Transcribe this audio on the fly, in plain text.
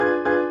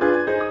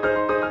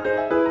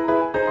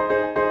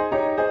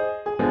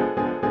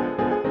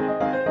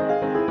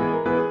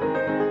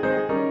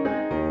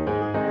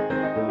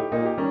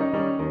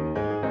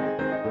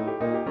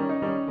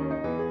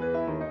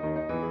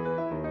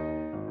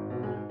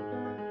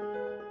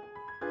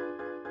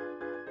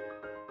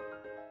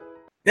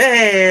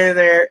Hey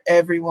there,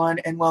 everyone,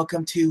 and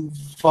welcome to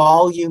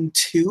Volume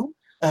 2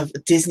 of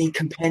Disney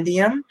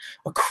Compendium,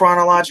 a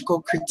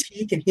chronological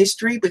critique and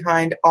history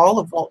behind all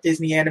of Walt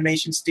Disney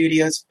Animation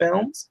Studios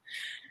films.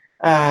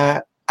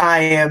 I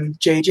am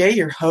JJ,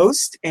 your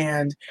host,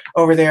 and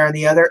over there on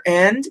the other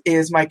end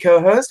is my co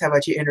host. How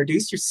about you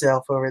introduce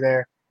yourself over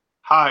there?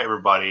 Hi,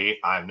 everybody.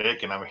 I'm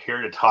Nick, and I'm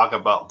here to talk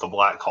about The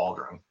Black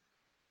Cauldron.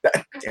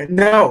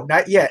 No,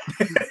 not yet.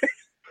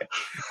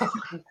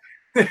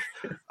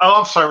 Oh,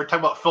 I'm sorry. We're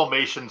talking about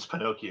Filmation's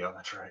Pinocchio.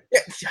 That's right.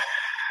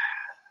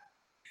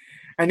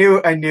 I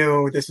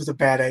knew this was a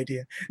bad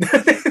idea.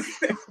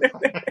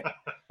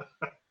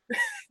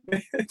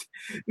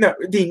 No,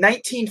 the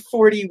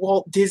 1940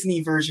 Walt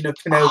Disney version of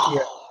Pinocchio.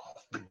 Oh,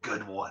 the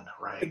good one, The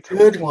right?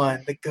 good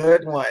one, the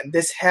good one.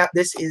 This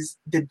is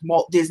the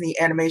Walt Disney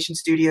Animation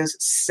Studios'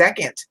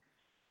 second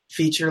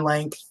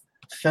feature-length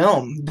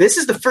film. This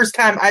is the first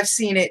time I've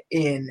seen it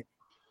in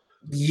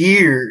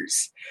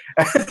years.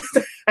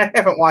 I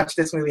haven't watched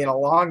this movie in a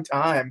long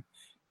time.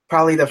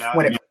 Probably Yeah.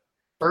 when it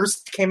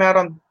first came out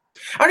on.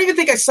 I don't even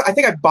think I saw. I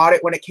think I bought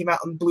it when it came out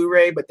on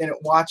Blu-ray, but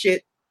didn't watch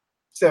it.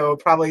 So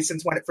probably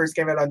since when it first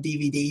came out on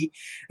DVD.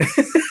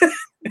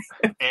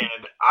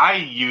 And I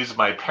use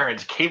my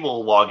parents'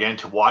 cable login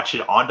to watch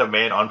it on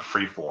demand on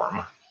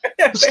Freeform.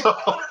 So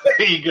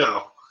there you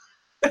go.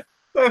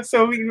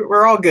 So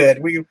we're all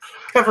good. We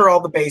cover all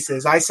the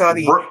bases. I saw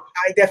the R-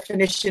 high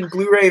definition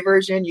Blu-ray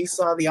version. You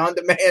saw the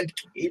on-demand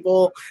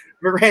cable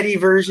ready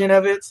version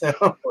of it.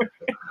 So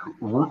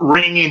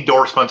ringing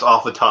endorsements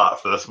off the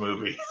top for this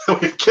movie that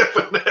we've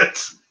given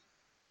it.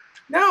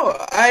 no,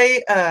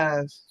 I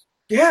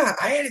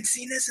hadn't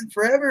seen this in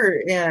forever,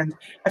 and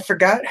I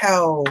forgot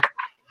how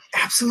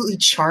absolutely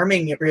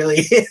charming it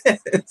really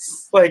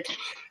is. Like,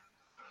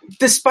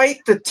 despite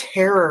the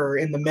terror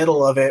in the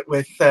middle of it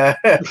with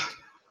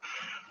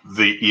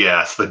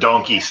The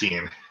donkey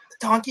scene.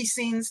 donkey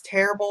scene's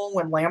terrible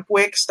when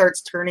Lampwick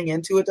starts turning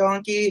into a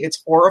donkey.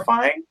 It's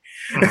horrifying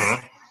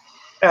Mm-hmm.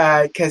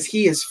 because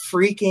he is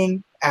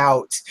freaking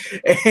out,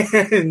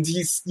 and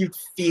you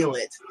feel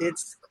it.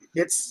 It's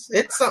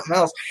something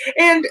else.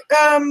 And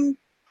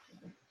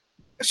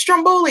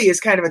Stromboli is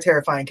kind of a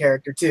terrifying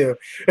character too.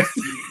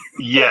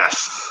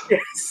 Yes.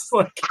 Yes,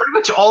 like Pretty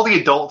much all the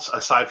adults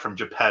aside from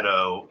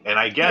Geppetto, and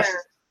I yeah, guess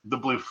the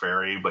Blue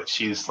Fairy, but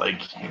she's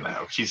like,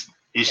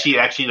 is she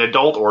actually an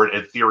adult or an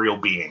ethereal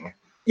being?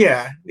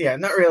 yeah,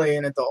 not really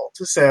an adult.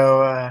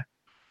 So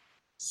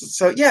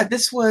yeah,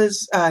 this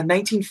was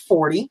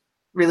 1940,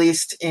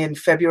 released in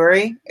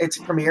February. Its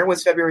premiere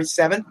was February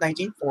 7th,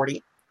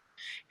 1940.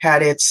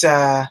 Had its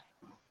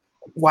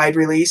wide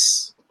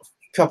release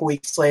a couple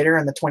weeks later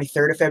on the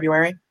 23rd of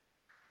February.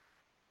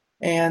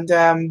 And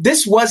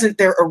this wasn't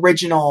their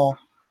original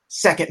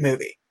second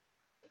movie.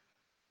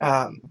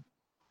 Um,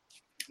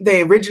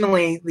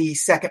 the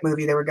second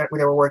movie they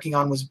were working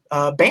on was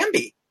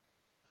Bambi.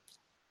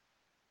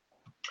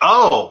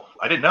 Oh,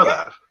 I didn't know Yeah,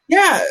 that.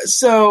 yeah.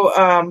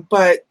 So,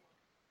 but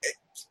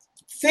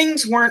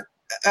things weren't.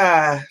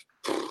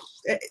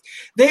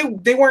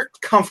 They weren't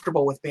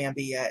comfortable with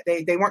Bambi yet.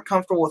 They weren't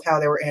comfortable with how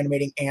they were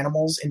animating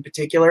animals in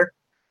particular.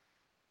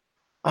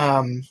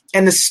 And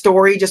the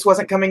story just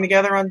wasn't coming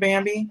together on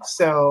Bambi.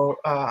 So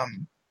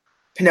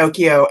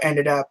Pinocchio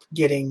ended up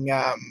getting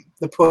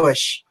the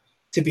push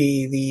to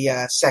be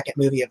the second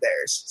movie of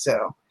theirs.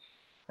 So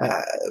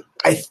uh,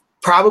 I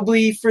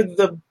probably for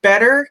the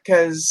better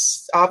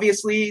because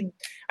obviously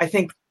I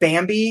think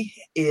Bambi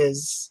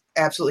is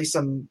absolutely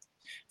some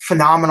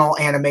phenomenal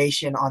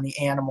animation on the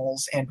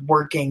animals and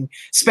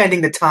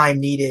spending the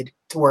time needed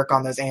to work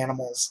on those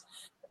animals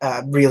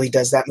really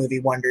does that movie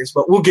wonders.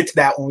 But we'll get to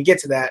that when we get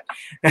to that.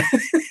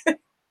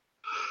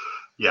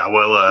 Yeah,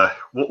 well,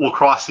 we'll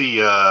cross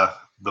the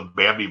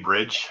Bambi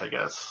Bridge, I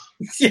guess.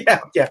 Yeah.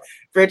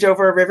 Bridge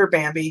over a river,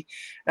 Bambi.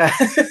 Uh,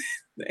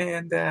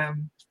 and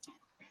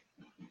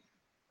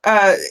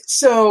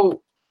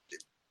so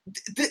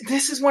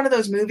this is one of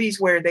those movies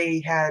where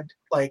they had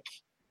like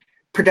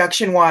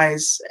production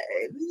wise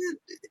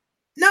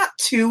not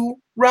too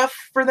rough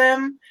for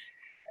them.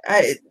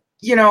 Uh,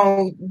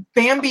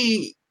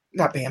 Bambi,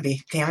 not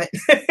Bambi, damn it.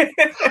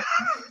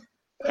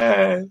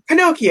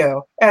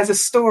 Pinocchio as a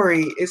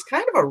story is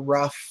kind of a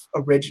rough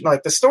original.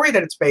 Like the story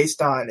that it's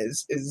based on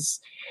is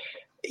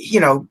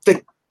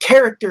the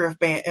character of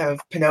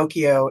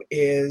Pinocchio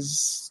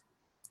is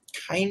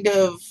kind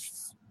of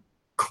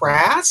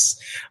crass,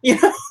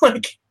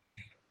 like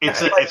So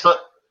it's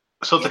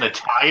yeah, an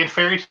Italian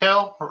fairy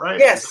tale, right? Is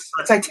that yes,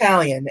 right? it's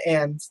Italian,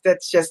 and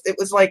that's just it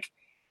was like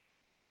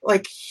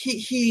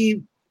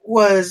he's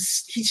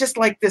just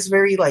like this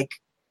very like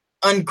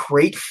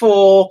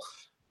ungrateful,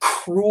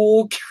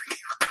 cruel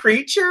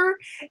creature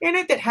in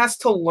it that has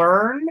to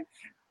learn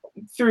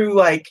through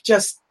like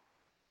just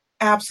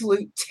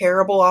absolute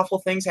terrible, awful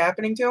things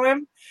happening to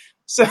him.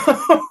 So,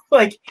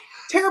 like,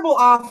 terrible,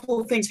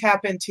 awful things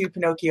happen to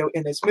Pinocchio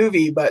in this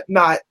movie, but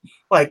not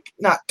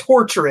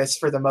torturous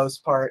for the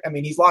most part. I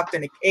mean, he's locked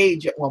in a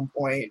cage at one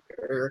point,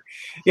 or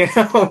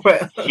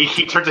but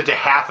He turns into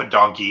half a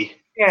donkey.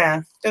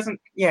 yeah,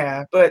 doesn't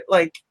yeah, but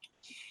like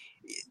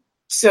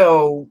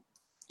So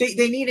they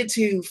needed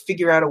to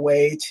figure out a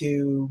way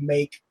to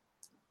make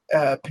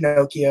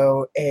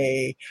Pinocchio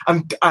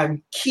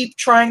I'm keep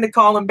trying to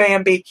call him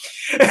Bambi.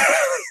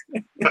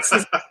 This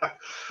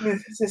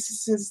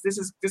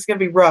is gonna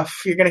be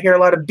rough. You're gonna hear a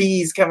lot of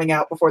B's coming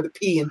out before the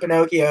P in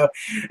Pinocchio.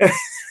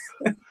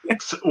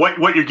 So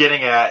what you're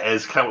getting at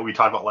is kind of what we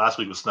talked about last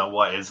week with Snow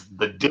White, is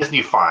the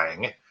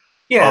Disneyfying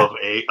of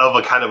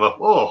a kind of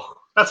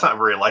that's not a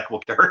very likable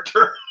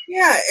character.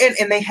 Yeah,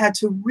 and they had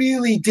to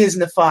really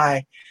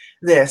Disneyfy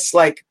this.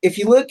 Like, if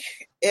you look,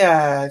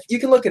 you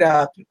can look it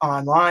up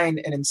online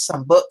and in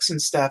some books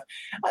and stuff.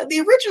 The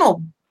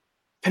original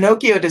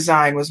Pinocchio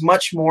design was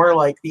much more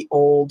like the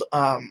old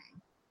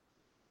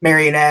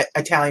marionette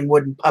Italian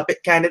wooden puppet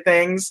kind of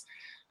things.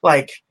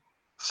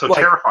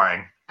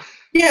 Terrifying.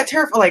 Yeah,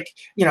 terrifying. Like,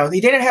 he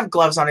didn't have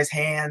gloves on his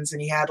hands,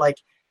 and he had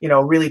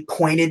really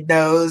pointed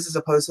nose as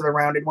opposed to the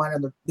rounded one,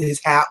 and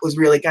his hat was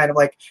really kind of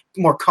like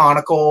more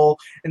conical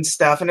and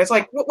stuff. And it's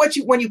like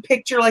when you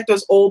picture like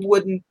those old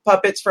wooden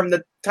puppets from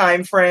the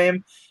time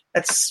frame,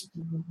 that's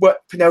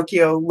what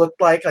Pinocchio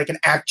looked like an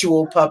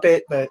actual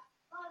puppet, but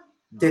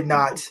did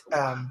not.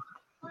 The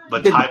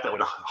type that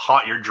would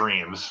haunt your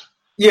dreams.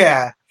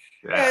 Yeah.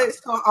 Yeah.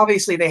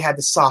 Obviously, they had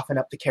to soften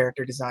up the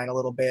character design a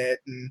little bit,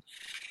 and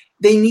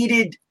they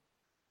needed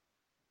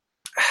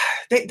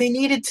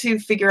to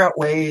figure out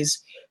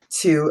ways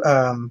to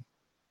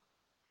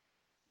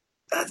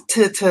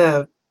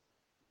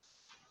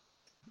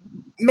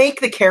make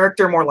the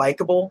character more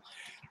likable,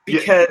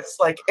 because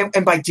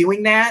and by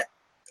doing that,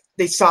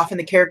 they soften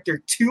the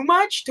character too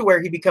much to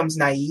where he becomes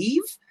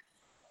naive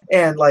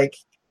and led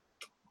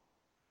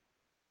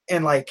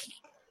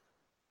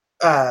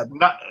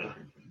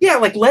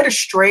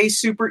astray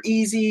super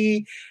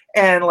easy,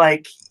 and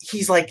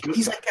he's like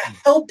a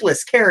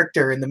helpless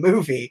character in the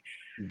movie.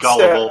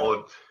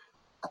 Gullible.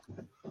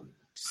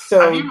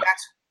 So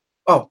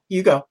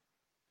you go.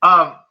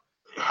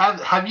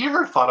 Have you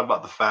ever thought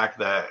about the fact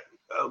that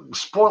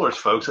spoilers,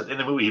 folks, in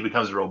the movie he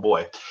becomes a real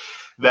boy?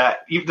 That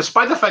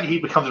despite the fact he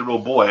becomes a real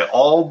boy,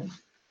 all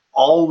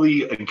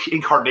the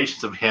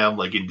incarnations of him,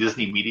 like in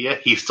Disney media,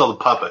 he's still a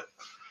puppet.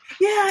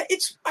 Yeah,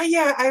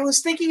 I was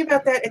thinking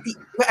about that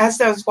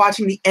as I was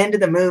watching the end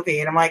of the movie,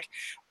 and I'm like,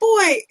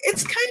 boy,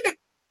 it's kind of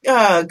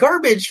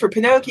garbage for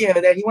Pinocchio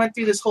that he went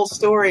through this whole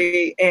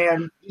story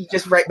and he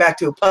just right back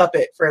to a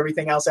puppet for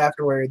everything else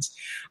afterwards.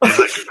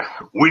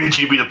 When did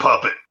you be the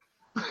puppet?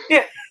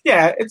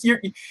 Yeah, it's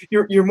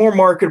you're more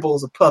marketable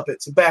as a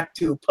puppet, so back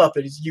to a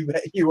puppet as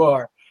you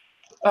are.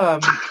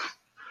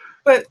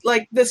 But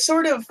the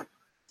sort of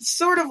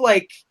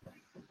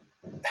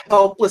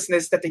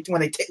helplessness that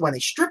when they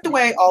stripped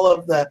away all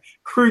of the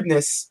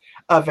crudeness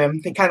of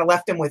him, they kind of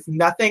left him with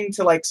nothing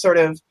to sort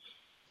of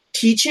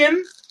teach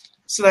him.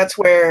 So that's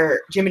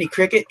where Jiminy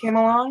Cricket came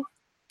along,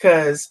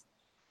 because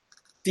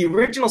the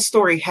original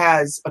story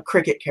has a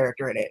cricket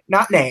character in it,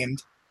 not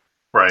named.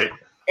 Right.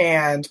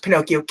 And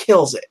Pinocchio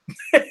kills it.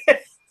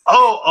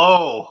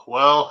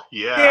 Well,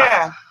 yeah.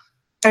 Yeah.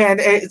 And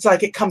it's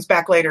it comes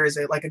back later as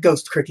a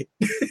ghost cricket.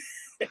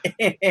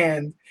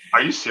 And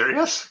are you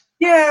serious?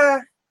 Yeah.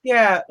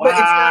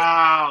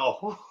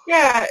 Wow.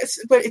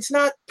 But it's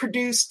not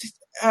produced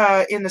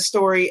in the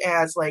story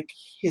as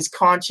his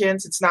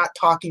conscience. It's not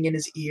talking in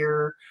his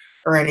ear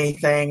or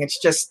anything. It's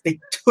just they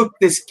took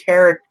this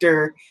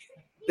character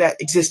that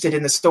existed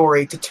in the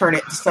story to turn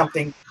it into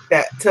something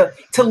that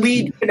to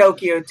lead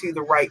Pinocchio to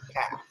the right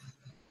path.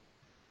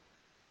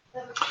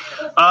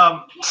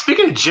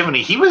 Speaking of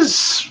Jiminy,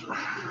 his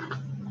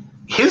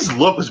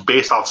look was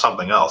based off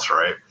something else,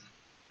 right?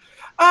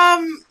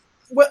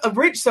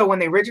 So when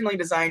they originally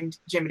designed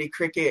Jiminy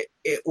Cricket,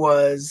 it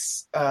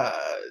was a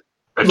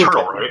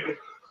turtle, right?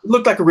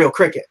 Looked like a real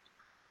cricket.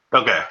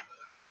 Okay.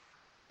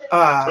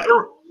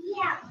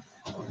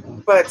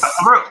 But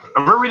I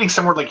remember reading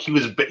somewhere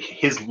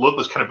his look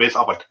was kind of based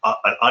off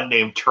an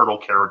unnamed turtle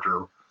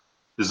character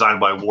designed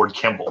by Ward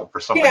Kimball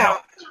for something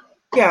else.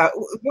 Yeah,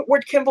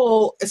 Ward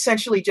Kimball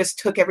essentially just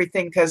took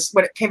everything, because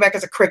when it came back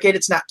as a cricket,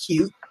 it's not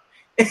cute.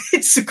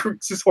 It's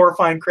this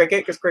horrifying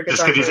cricket, because crickets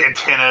just because his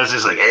antennas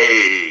is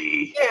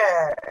hey.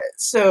 Yeah,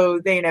 so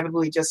they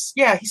inevitably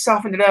he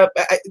softened it up.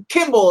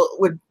 Kimball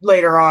would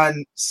later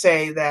on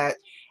say that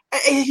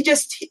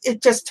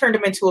it just turned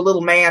him into a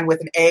little man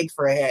with an egg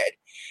for a head.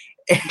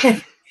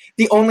 And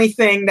the only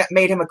thing that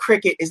made him a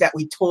cricket is that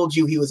we told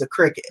you he was a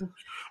cricket.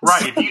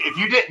 Right. If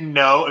you didn't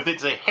know, if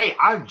it's hey,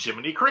 I'm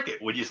Jiminy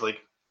Cricket, would you just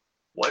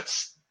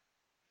what's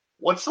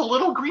the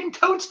little green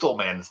toadstool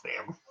man's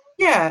name?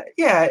 Yeah.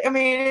 I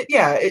mean,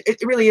 it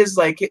really is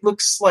it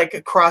looks like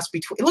a cross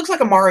between. It looks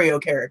like a Mario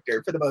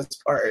character for the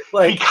most part.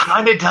 He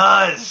kind of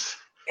does.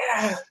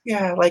 Yeah.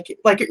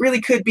 It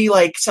really could be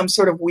some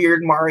sort of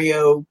weird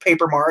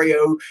Paper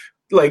Mario,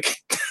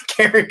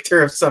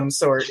 character of some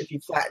sort if you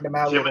flatten him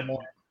out a little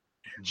more.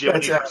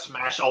 Jiminy from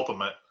Smash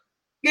Ultimate.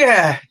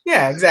 Yeah,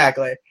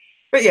 exactly.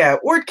 But yeah,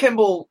 Ward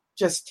Kimball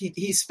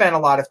he spent a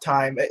lot of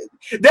time.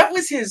 That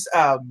was his.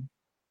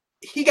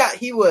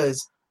 He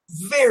was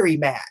very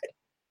mad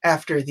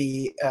after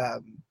the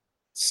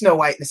Snow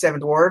White and the Seven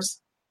Dwarfs,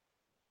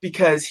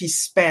 because he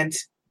spent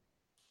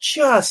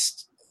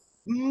just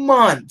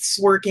months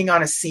working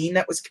on a scene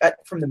that was cut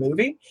from the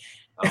movie.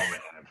 Oh man.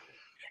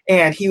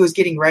 And he was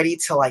getting ready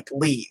to like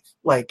leave.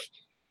 Like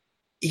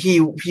he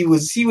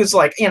was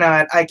like,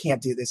 I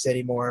can't do this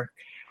anymore.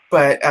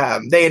 But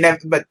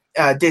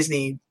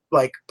Disney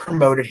like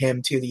promoted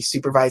him to the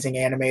supervising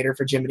animator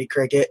for Jiminy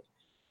Cricket.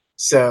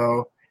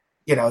 So,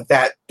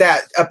 that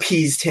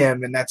appeased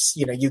him, and that's,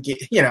 he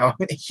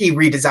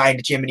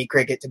redesigned Jiminy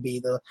Cricket to be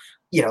the,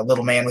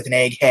 little man with an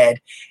egg head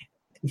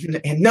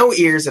and no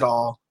ears at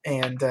all.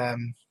 And,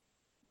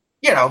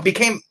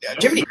 became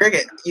Jiminy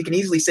Cricket, you can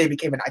easily say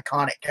became an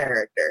iconic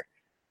character.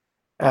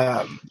 You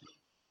know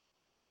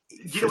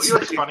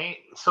what's funny?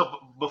 So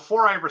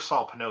before I ever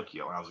saw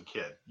Pinocchio when I was a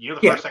kid, the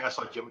first thing I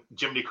saw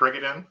Jiminy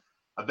Cricket in?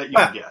 I bet you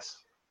can guess.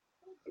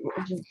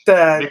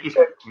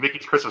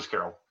 Mickey's Christmas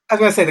Carol. I was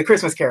going to say the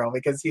Christmas Carol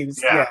because he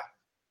was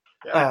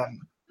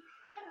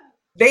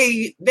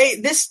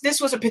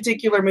this was a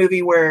particular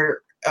movie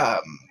where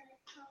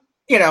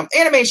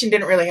animation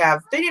didn't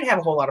have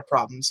a whole lot of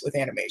problems with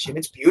animation.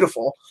 It's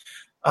beautiful.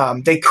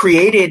 They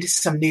created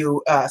some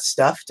new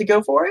stuff to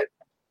go for it,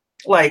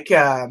 like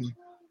the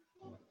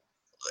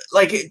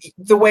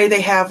way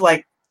they have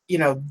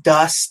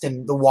dust,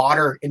 and the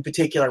water in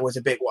particular was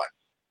a big one.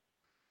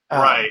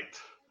 Right.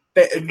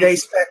 They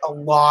spent a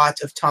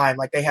lot of time,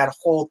 like they had a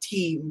whole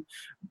team,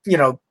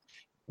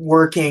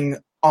 working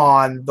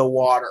on the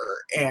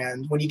water.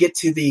 And when you get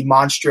to the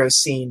Monstro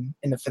scene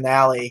in the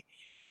finale,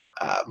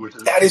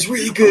 that is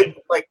really good,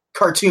 like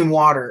cartoon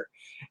water.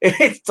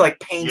 It's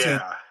like painting,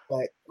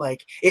 but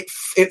like it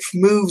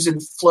moves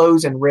and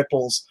flows and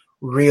ripples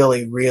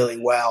really, really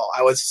well.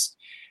 I was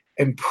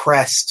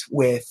impressed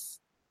with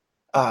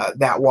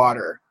that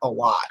water a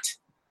lot.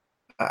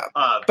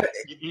 But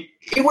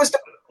it was.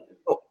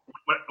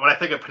 When I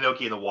think of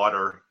Pinocchio in the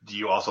water, do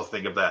you also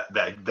think of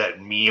that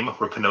meme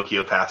where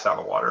Pinocchio passed out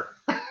in the water?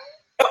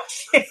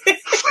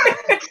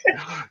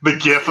 The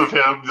gif of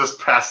him just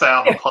passed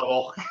out in the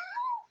puddle.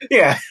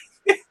 Yeah.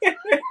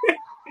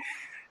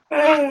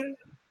 But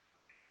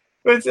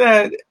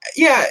the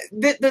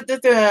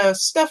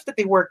stuff that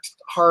they worked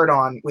hard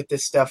on with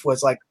this stuff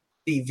was like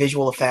the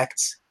visual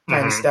effects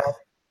kind of stuff.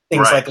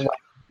 Things like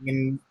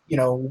lighting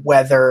and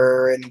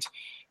weather and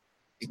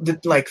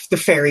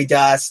the fairy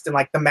dust and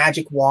like the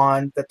magic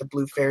wand that the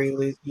blue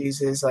fairy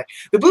uses. Like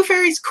the blue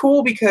fairy's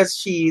cool because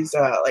she's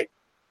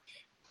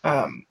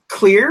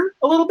clear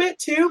a little bit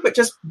too, but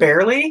just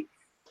barely.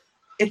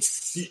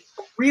 It's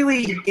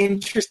really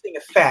interesting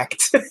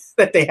effect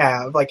that they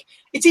have. Like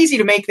it's easy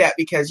to make that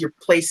because you're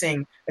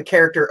placing a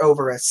character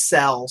over a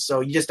cell,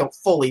 so you just don't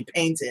fully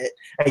paint it.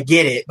 I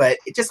get it, but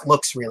it just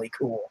looks really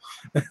cool.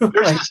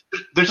 There's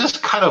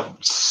just kind of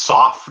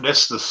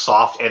softness, the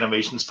soft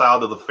animation style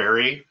to the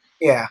fairy.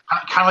 Yeah,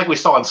 kind of like we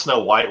saw in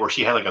Snow White, where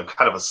she had like a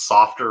kind of a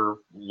softer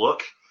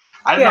look.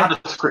 I don't know how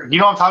to describe. You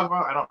know what I'm talking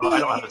about? I don't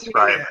know how to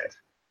describe it.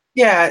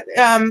 Yeah.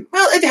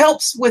 Well, it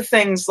helps with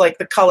things like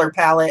the color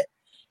palette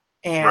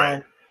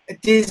and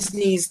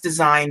Disney's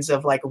designs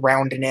of like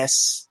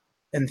roundness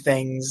and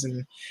things,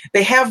 and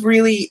they have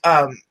really,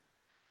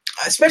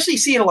 especially you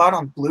see it a lot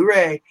on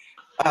Blu-ray.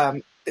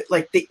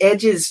 Like the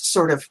edges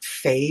sort of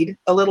fade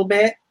a little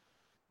bit.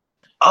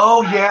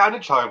 Oh yeah, I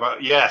did talk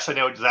about. Yes, I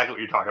know exactly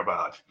what you're talking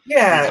about.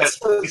 Yeah,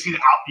 you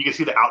can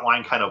see the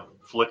outline kind of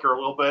flicker a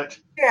little bit.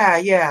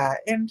 Yeah,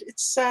 and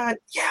it's and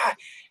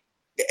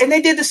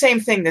they did the same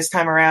thing this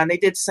time around. They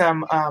did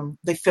some.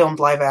 They filmed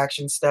live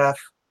action stuff,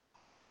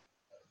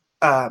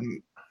 but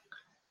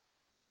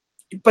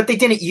they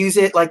didn't use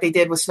it like they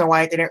did with Snow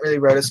White. They didn't really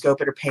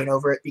rotoscope it or paint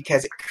over it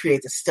because it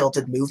creates a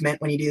stilted movement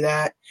when you do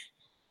that.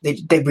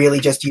 They really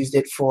just used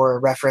it for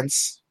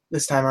reference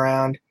this time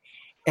around,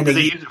 and they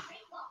use it.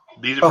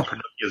 These are for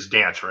Pinocchio's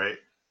dance, right?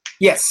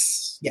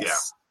 Yes. Yeah.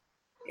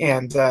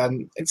 And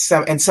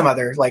some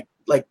other like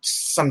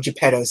some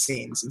Geppetto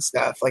scenes and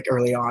stuff like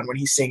early on when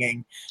he's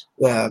singing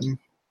the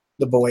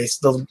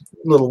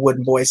little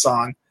wooden boy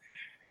song.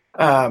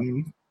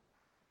 And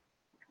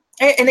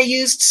they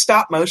used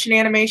stop motion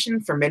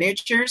animation for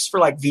miniatures for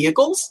like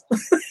vehicles.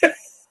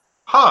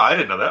 I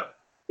didn't know that.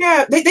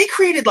 Yeah, they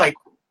created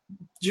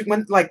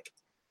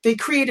they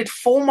created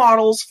full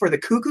models for the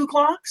cuckoo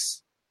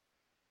clocks.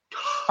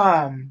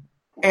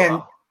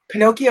 And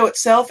Pinocchio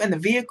itself and the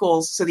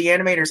vehicles, so the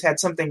animators had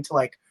something to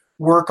like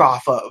work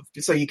off of,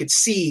 so you could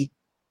see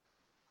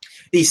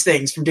these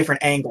things from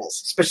different angles,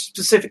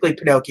 specifically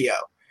Pinocchio.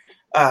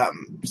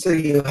 So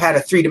you had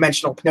a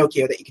three-dimensional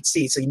Pinocchio that you could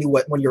see, so you knew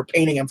when you were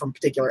painting him from a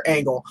particular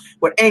angle,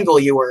 what angle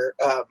you were,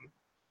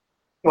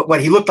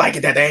 what he looked like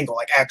at that angle,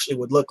 like actually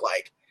would look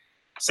like.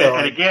 So,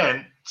 and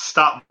again,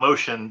 stop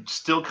motion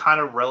still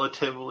kind of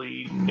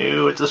relatively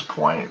new at this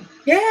point.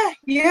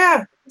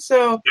 Yeah.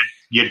 So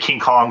you had King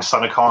Kong,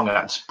 Son of Kong.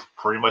 That's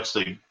pretty much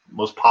the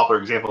most popular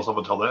examples up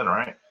until then,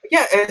 right?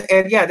 Yeah,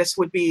 and this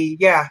would be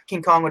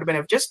King Kong would have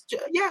been just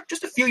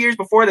a few years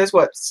before this.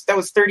 That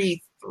was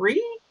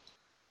 33?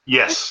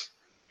 Yes.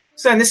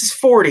 So and this is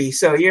 40.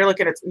 So you're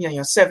looking at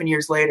 7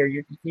 years later.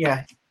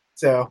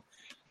 So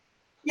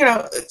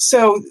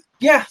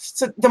Yeah,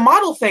 so the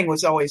model thing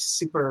was always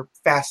super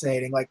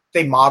fascinating. Like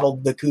they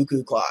modeled the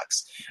cuckoo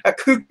clocks.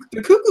 The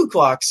cuckoo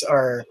clocks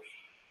are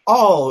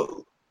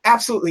all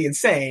absolutely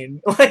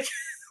insane. Like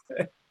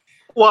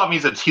Well, I mean,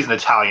 he's an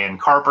Italian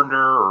carpenter,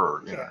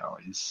 or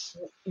he's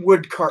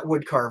wood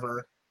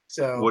carver.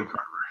 So wood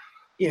carver.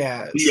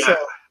 yeah, Yeah, so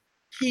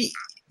he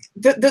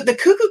the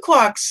cuckoo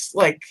clocks,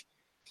 like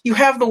you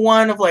have the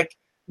one of like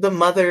the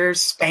mother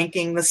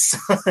spanking the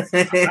son.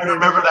 I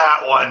remember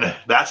that one.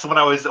 That's the one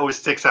always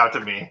sticks out to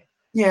me.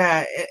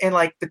 Yeah, and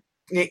like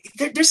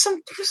there's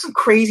some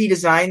crazy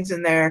designs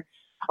in there.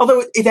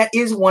 Although that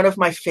is one of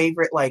my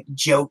favorite like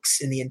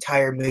jokes in the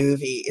entire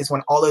movie is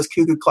when all those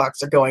cuckoo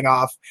clocks are going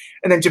off,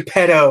 and then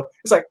Geppetto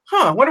is like,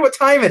 "Huh, I wonder what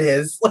time it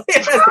is."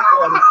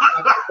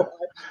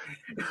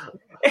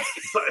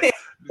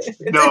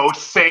 No,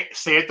 say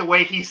it the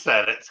way he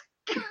said it.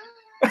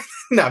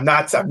 No, I'm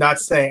not. I'm not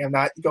saying. I'm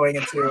not going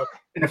into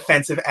an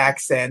offensive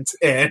accent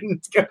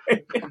and going.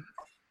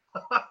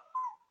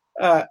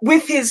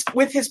 With his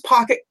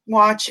pocket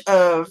watch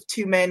of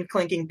two men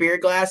clinking beer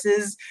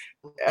glasses,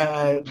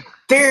 Geppetto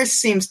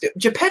seems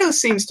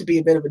to be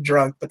a bit of a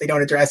drunk, but they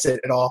don't address it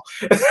at all.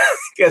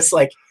 Because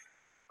like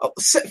a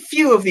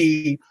few of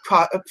the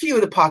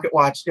pocket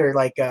watch or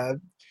like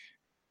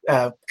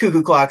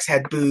cuckoo clocks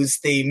had booze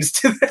themes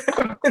to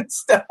them and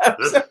stuff.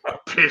 This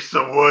piece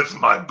of wood's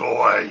my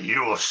boy.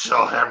 You will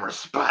show him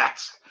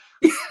respect.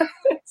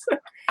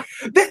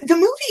 The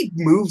movie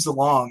moves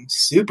along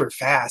super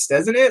fast,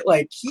 doesn't it?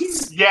 Like he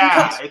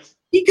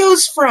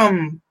goes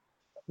from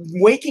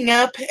waking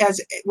up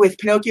as with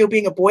Pinocchio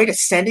being a boy to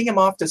sending him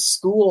off to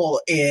school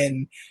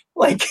in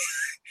like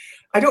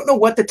I don't know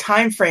what the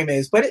time frame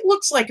is, but it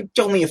looks like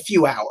only a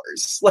few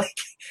hours. Like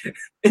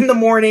in the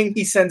morning,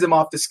 he sends him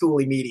off to school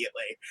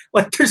immediately.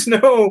 Like there's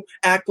no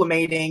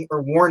acclimating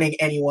or warning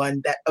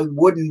anyone that a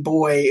wooden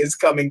boy is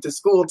coming to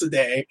school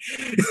today.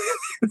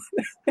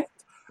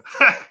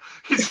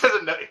 He says,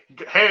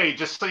 "Hey,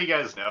 just so you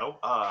guys know,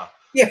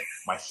 yeah,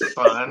 my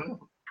son,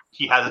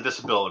 he has a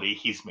disability.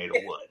 He's made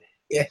of wood."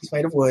 Yeah, he's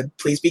made of wood.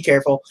 Please be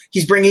careful.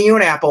 He's bringing you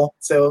an apple,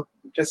 so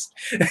just.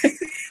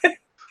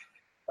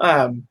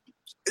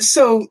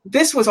 So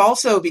this was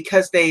also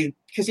because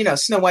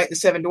Snow White and the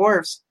Seven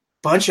Dwarfs,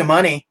 bunch of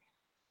money.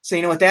 So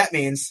you know what that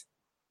means?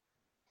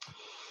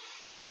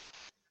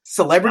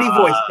 Celebrity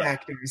voice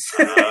actors.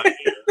 Yeah.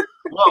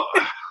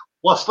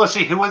 Well, let's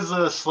see. Who was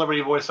the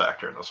celebrity voice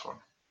actor in this one?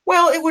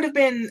 Well, it would have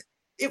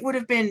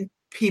been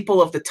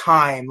people of the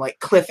time. Like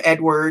Cliff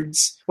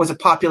Edwards was a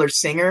popular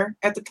singer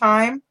at the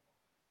time.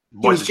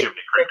 Voice of Jiminy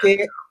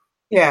Cricket.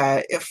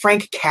 Yeah,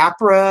 Frank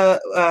Capra.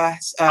 Not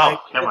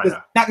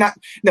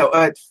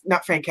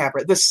Frank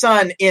Capra. The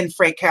son in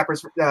Frank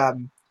Capra's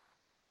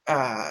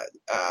Mr.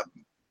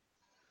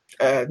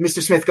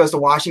 Smith Goes to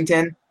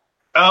Washington.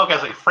 Oh,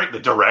 guys, like Frank, the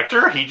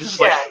director. He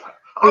just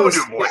I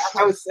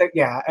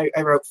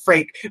wrote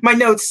Frank. My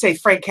notes say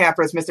Frank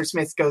Capra's Mr.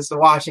 Smith Goes to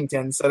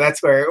Washington, so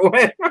that's where it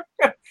went.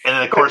 And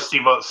then, of course, the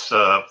most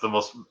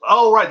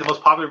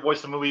popular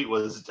voice in the movie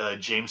was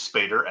James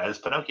Spader as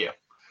Pinocchio.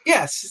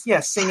 Yes,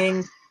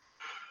 singing.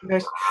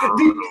 It's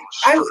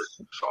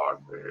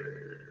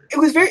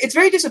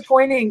very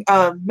disappointing.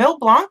 Mel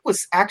Blanc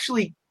was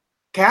actually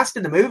cast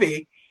in the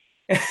movie.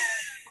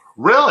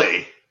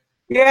 Really?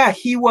 Yeah,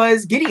 he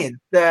was Gideon,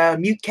 the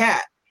mute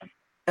cat.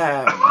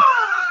 But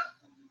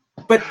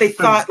they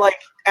thought like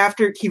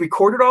after he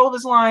recorded all of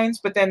his lines,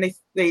 but then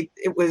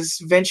it was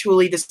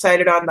eventually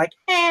decided on like,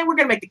 we're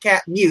gonna make the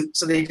cat mute,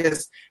 so they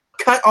just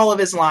cut all of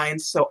his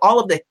lines. So all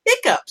of the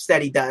hiccups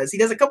that he does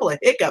a couple of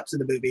hiccups in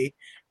the movie,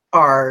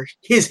 are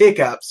his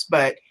hiccups.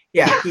 But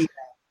yeah,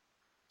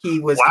 he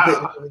was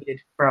completely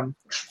deleted from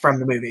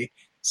the movie.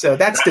 So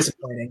that's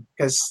disappointing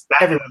because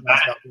everyone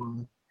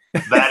knows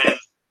that.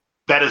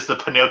 That is the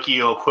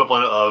Pinocchio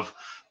equivalent of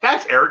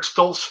that's Eric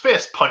Stoltz's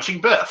fist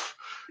punching Biff.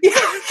 Yeah,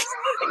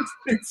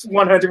 it's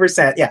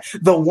 100%. Yeah,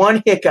 the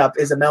one hiccup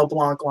is a Mel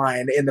Blanc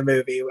line in the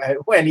movie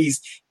when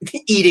he's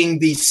eating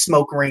the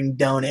smoke ring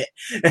donut.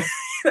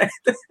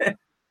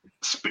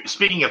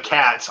 Speaking of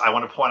cats, I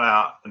want to point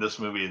out in this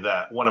movie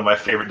that one of my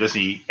favorite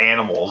Disney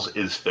animals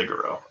is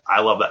Figaro.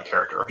 I love that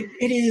character.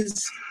 It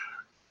is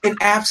an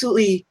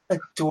absolutely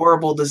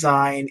adorable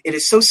design. It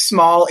is so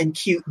small and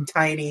cute and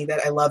tiny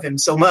that I love him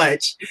so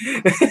much.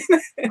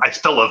 I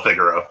still love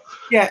Figaro.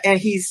 Yeah, and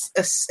he's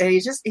a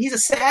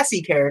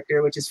sassy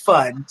character, which is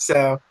fun.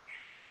 So,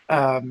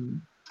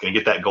 gonna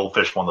get that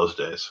goldfish one of those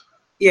days.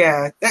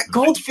 Yeah, that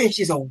goldfish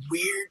is a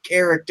weird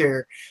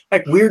character,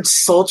 like weird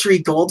sultry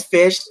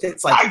goldfish.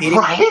 That's like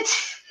right.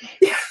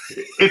 Yeah.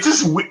 It's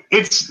just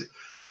what's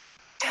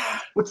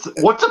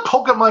a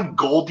Pokemon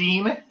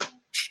Goldeen?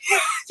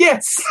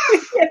 Yes.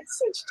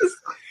 It's just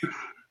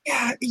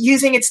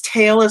using its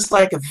tail as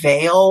like a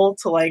veil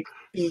to like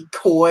be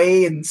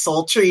coy and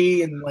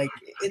sultry and like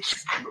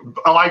it's.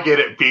 Oh, I get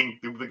it. Being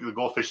the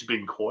goldfish is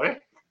being coy.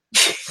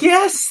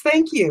 Yes,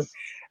 thank you.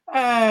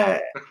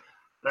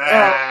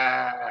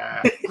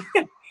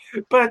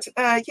 But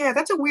yeah,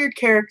 that's a weird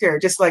character.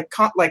 Just like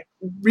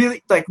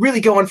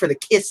really going for the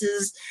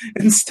kisses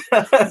and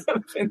stuff.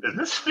 And, Is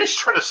this fish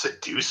trying to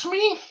seduce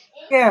me?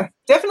 yeah,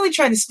 definitely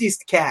trying to seduce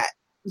the cat.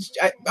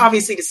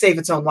 Obviously to save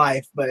its own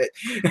life, but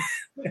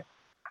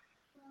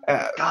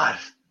God.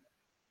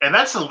 And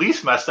that's the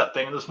least messed up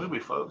thing in this movie,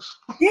 folks.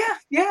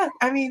 yeah.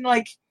 I mean,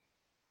 like,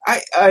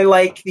 I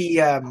like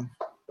the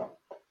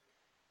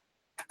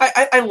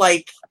I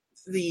like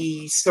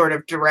the sort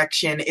of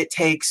direction it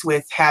takes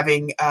with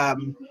having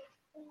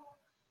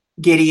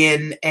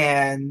Gideon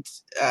and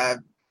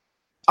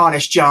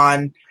Honest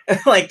John.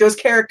 Like those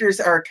characters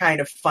are kind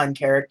of fun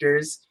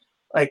characters.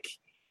 Like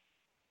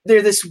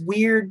they're this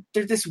weird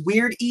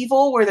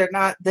evil where they're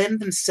not them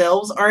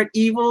themselves aren't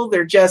evil.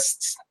 They're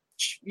just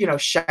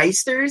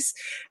shysters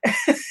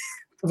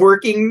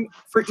working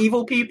for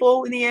evil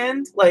people in the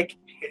end. Like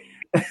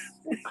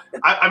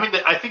I mean,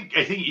 I think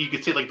you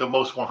could say like the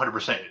most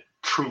 100%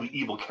 truly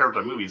evil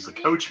character in the movie is the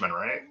Coachman,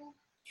 right?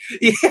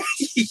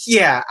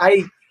 Yeah,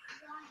 I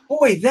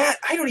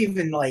don't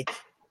even like,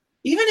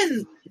 even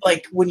in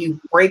like when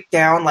you break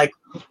down like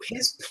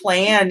his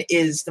plan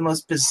is the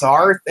most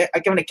bizarre thing.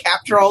 Like, I'm going to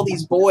capture all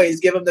these boys,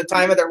 give them the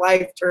time of their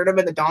life, turn them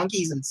into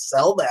donkeys, and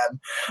sell them.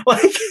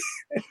 Like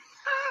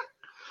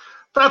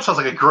that sounds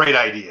like a great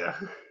idea.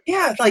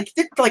 Yeah, like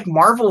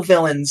Marvel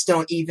villains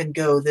don't even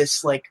go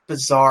this like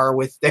bizarre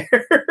with their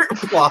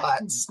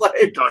plots.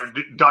 Like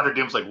Doctor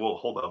Doom's like, "Whoa,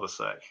 hold up a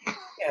sec."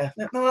 Yeah,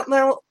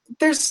 no,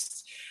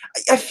 there's.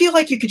 I feel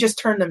like you could just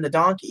turn them to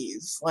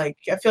donkeys. Like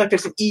I feel like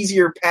there's an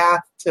easier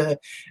path to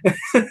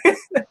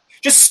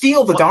just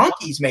steal the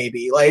donkeys.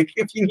 Maybe like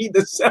if you need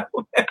to sell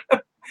them.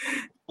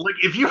 Like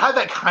if you had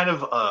that kind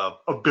of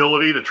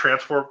ability to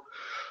transform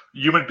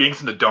human beings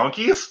into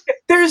donkeys,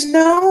 there's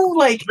no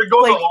like you're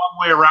going a long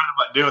way around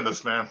about doing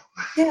this, man.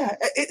 Yeah,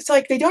 it's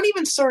like they don't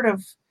even sort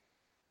of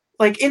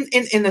like in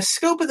the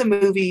scope of the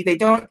movie. They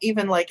don't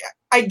even like.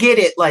 I get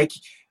it, like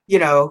you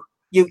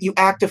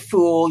act a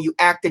fool, you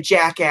act a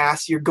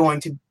jackass. You're going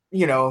to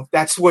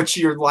that's what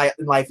your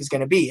life is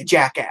going to be, a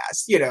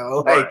jackass.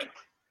 Right.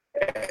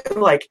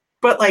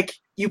 But like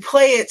you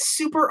play it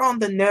super on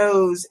the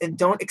nose and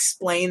don't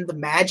explain the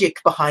magic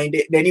behind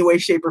it in any way,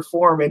 shape, or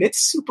form, and it's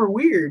super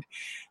weird.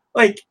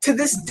 Like to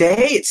this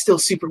day, it's still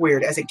super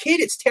weird. As a kid,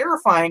 it's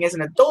terrifying. As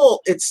an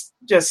adult, it's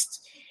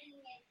just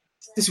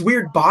this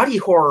weird body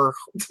horror.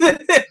 You're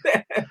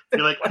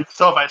like,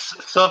 so if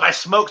I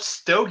smoke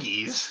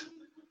stogies,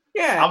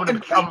 yeah, I'm gonna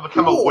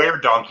become a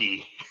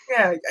were-donkey.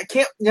 Yeah, I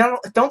can't.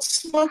 Don't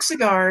smoke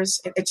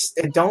cigars.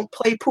 And don't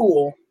play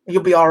pool.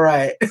 You'll be all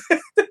right.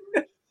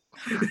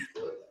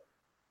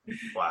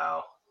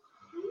 Wow.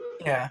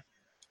 Yeah.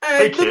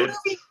 Hey, kids.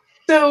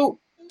 The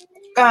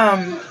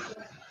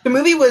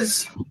movie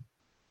was,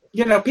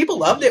 people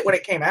loved it when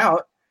it came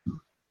out,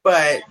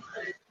 but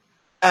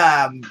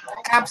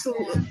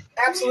absolutely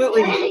failed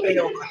at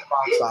the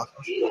box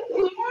office.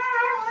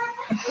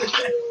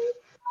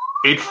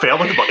 It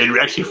failed. It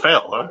actually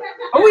failed, huh?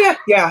 Oh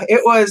yeah.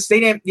 It was. They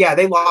didn't. Yeah,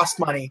 they lost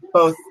money.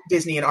 Both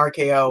Disney and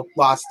RKO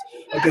lost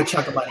a good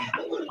chunk of money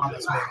on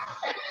this movie.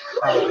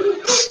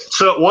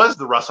 So it was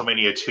the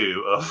WrestleMania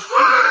 2 of.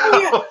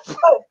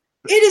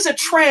 It is a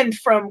trend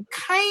for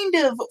kind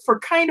of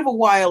a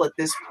while at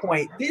this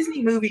point.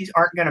 Disney movies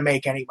aren't going to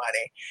make any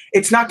money.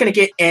 It's not going to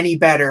get any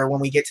better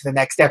when we get to the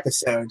next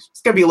episode.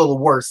 It's going to be a little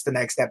worse the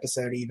next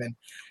episode even.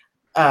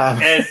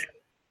 And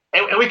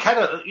we kind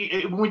of,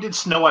 when we did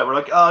Snow White, we're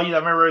like, oh, I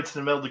remember it's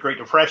in the middle of the Great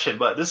Depression,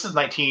 but this is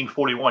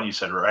 1941, you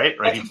said, right?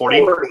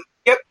 1940?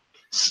 Yep.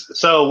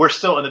 So we're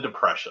still in the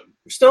Depression.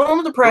 We're still in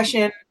the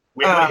Depression.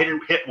 We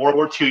haven't hit World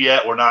War II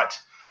yet. We're not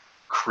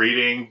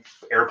creating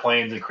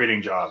airplanes and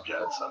creating jobs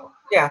yet. So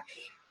yeah.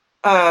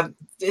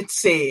 Let's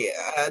see.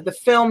 The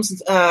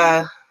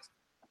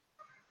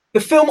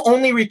film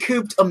only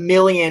recouped $1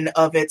 million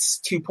of its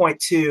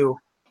 2.2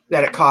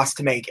 that it cost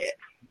to make it.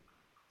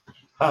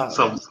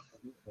 So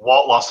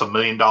Walt lost $1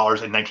 million in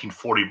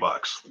 1940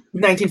 bucks.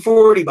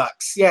 1940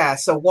 bucks, yeah.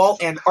 So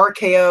Walt and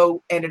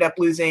RKO ended up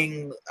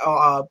losing,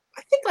 I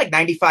think, like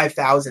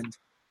 95,000.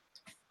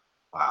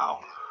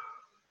 Wow.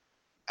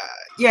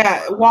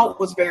 Yeah, Walt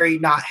was very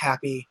not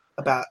happy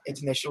about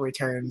its initial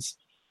returns.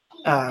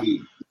 It's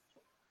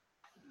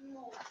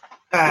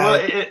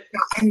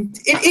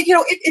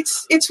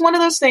one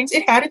of those things.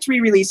 It had its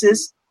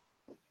re-releases.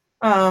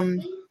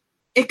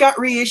 It got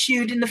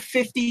reissued in the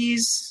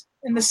 50s,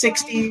 in the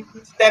 60s,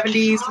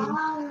 70s.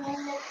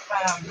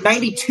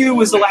 92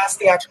 was the last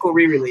theatrical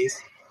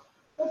re-release.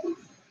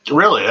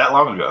 Really? That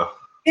long ago?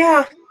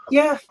 Yeah.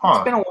 Huh.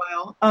 It's been a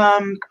while.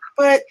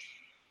 But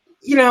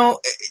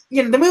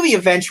the movie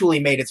eventually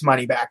made its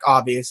money back,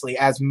 obviously,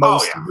 as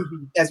most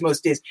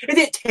Disney. It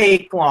didn't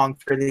take long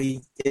for the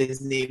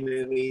Disney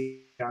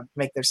movies to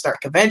make their start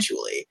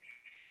eventually.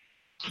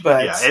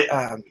 But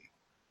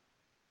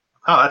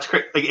that's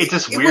great. Like, it's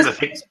just weird to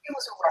think. It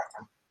was a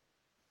rough.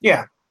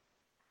 Yeah.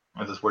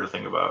 It's just weird to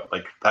think about.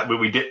 Like that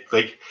movie did.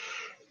 Like,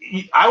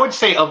 I would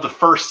say of the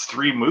first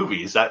 3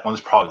 movies, that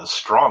one's probably the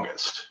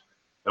strongest,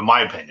 in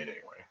my opinion, anyway.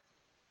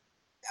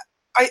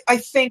 I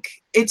think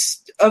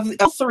it's of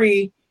the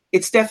three.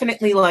 It's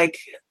definitely like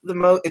the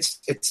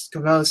most. It's the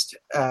most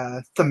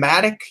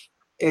thematic.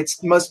 It's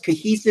the most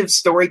cohesive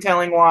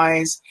storytelling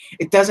wise.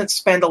 It doesn't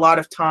spend a lot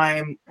of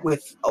time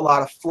with a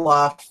lot of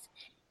fluff.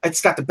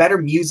 It's got the better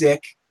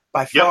music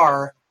by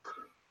far.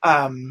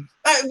 Okay,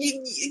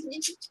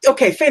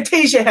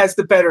 Fantasia has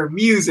the better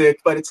music,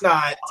 but it's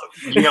not.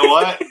 You know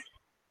what?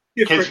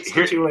 Different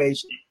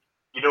situation.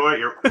 You know what?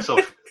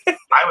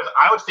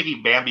 I was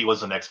thinking Bambi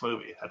was the next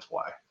movie. That's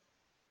why.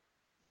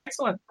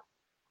 Excellent.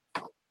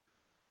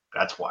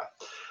 That's why.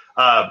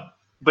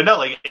 But no,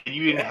 like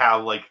you even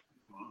have like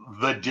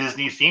the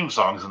Disney theme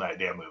songs in that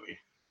damn movie.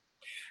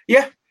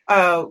 Yeah.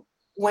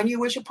 When You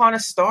Wish Upon a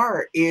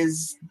Star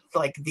is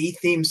like the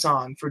theme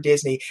song for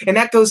Disney. And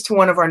that goes to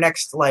one of our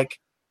next like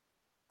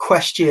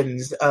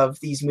questions of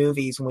these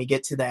movies when we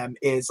get to them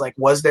is like,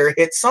 was there a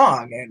hit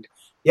song? And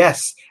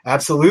yes,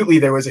 absolutely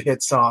there was a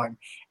hit song.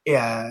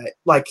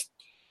 Like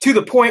to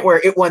the point where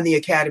it won the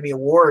Academy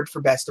Award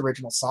for Best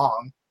Original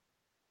Song.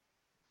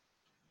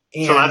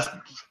 And so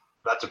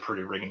that's a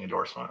pretty ringing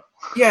endorsement.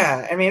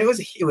 Yeah, I mean it was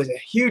a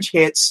huge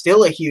hit,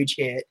 still a huge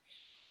hit.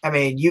 I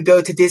mean, you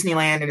go to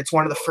Disneyland and it's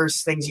one of the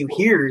first things you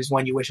hear is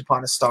When You Wish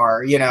Upon a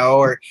Star, you know,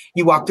 or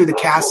you walk through the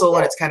castle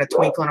and it's kind of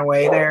twinkling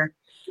away there.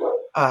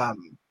 The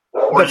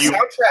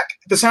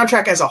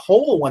soundtrack as a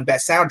whole won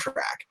Best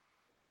Soundtrack.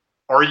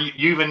 Or you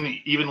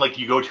even like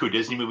you go to a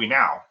Disney movie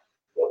now.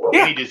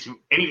 Yeah. Any Disney,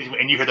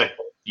 and you hear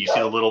you see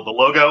the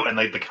logo and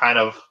like the kind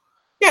of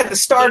the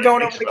star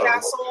going over the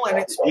castle and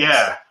it's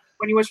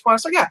When You Wish Upon a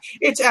Star. Yeah,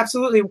 it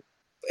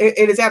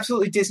is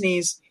absolutely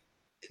Disney's.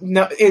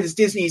 No, it is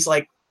Disney's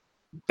like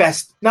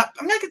best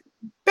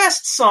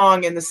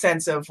song in the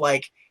sense of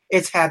like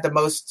it's had the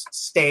most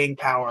staying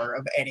power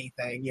of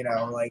anything, you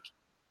know, like.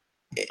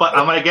 But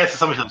I'm gonna guess if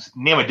somebody says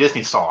name a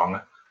Disney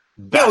song,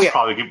 that's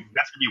gonna be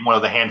one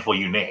of the handful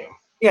you name.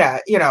 Yeah,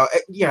 you know,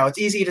 it's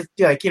easy to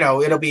like, you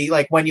know, it'll be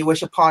like When You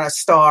Wish Upon a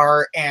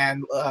Star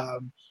and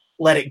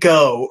Let It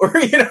Go, or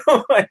you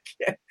know, like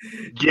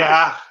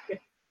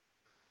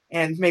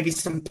and maybe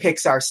some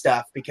Pixar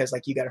stuff because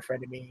like You Got a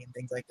Friend in Me and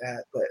things like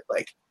that. But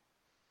like,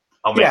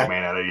 I'll make a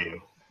man out of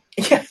you.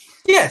 Yeah,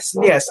 yes,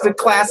 the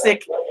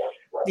classic,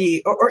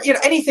 or you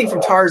know anything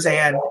from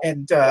Tarzan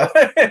and.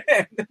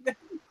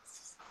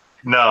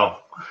 No,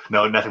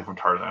 nothing from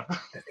Tarzan.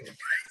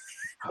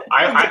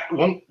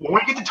 When we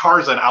get to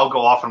Tarzan, I'll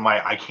go off on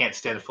my I can't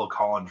stand Phil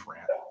Collins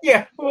rant.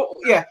 Yeah, we'll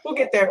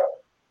get there.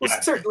 We'll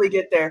certainly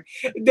get there.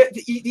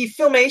 The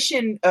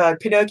Filmation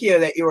Pinocchio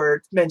that you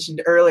were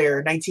mentioned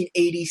earlier,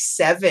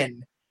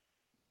 1987.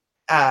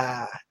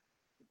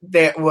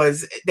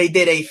 They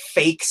did a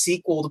fake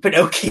sequel to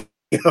Pinocchio.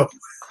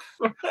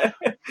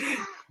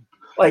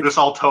 Like this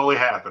all totally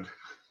happened.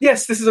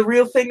 Yes, this is a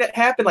real thing that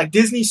happened. Like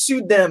Disney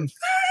sued them,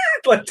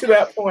 like to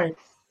that point.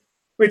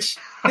 Which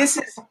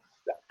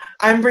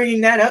I'm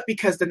bringing that up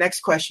because the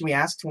next question we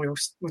asked when we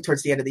were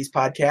towards the end of these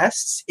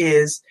podcasts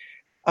is,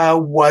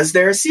 was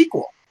there a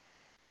sequel?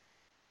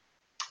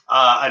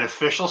 An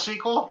official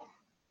sequel?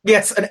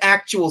 Yes, an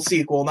actual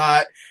sequel,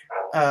 not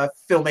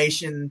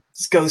Filmation's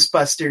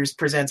Ghostbusters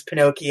presents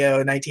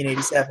Pinocchio in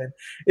 1987.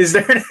 Is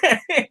there an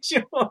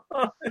actual?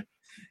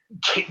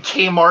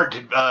 Kmart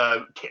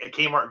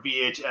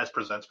VHS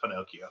presents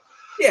Pinocchio.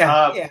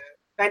 Yeah.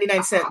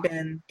 99-cent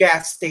bin,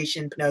 gas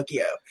station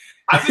Pinocchio.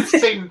 I'm going to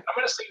say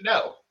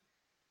no.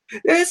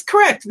 That is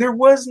correct. There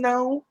was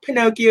no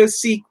Pinocchio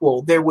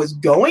sequel. There was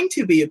going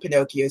to be a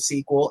Pinocchio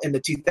sequel in the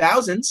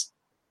 2000s.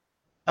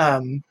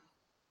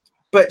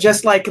 But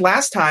just like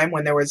last time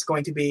when there was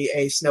going to be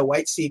a Snow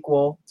White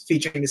sequel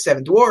featuring the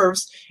Seven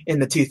Dwarfs in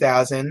the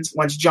 2000s,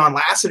 once John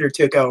Lasseter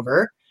took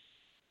over,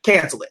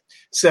 canceled it.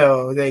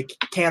 So they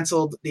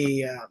canceled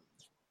the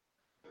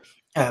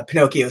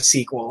Pinocchio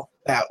sequel.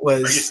 That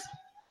was...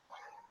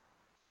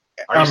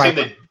 Are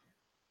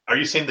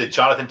you saying the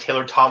Jonathan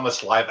Taylor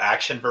Thomas live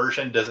action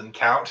version doesn't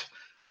count?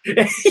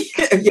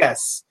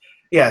 Yes,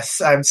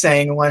 I'm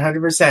saying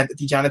 100% that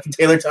the Jonathan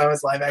Taylor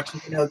Thomas live action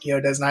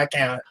Pinocchio does not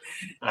count.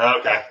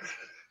 Okay.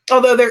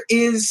 Although there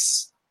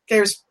is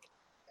a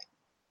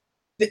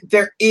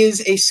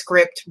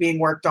script being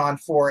worked on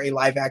for a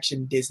live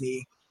action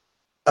Disney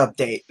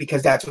update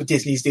because that's what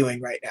Disney's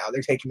doing right now.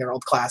 They're taking their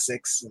old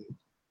classics.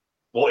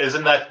 Well,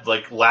 isn't that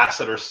like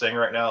Lasseter's thing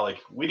right now? Like,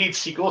 we need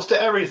sequels to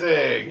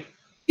everything.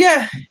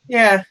 Yeah.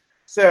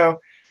 So,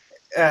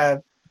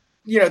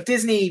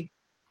 Disney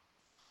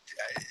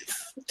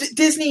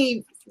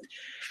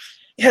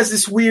has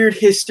this weird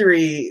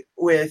history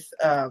with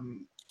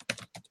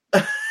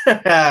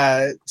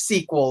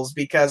sequels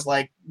because,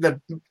 like,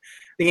 the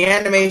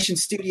animation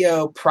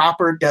studio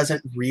proper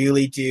doesn't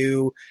really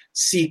do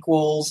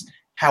sequels.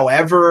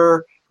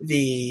 However,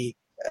 they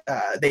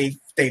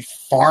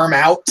farm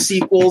out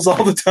sequels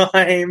all the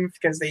time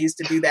because they used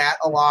to do that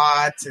a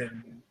lot.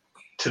 And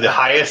to the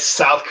highest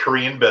South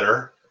Korean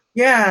bidder.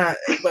 Yeah,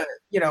 but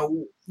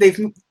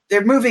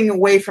they're moving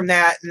away from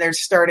that, and they're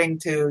starting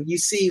to. You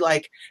see,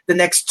 like the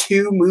next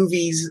two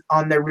movies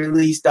on their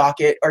release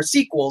docket are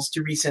sequels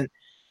to recent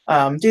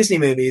Disney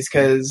movies,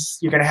 because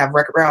you're going to have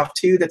Wreck-It Ralph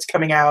 2 that's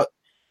coming out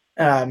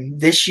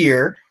this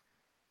year.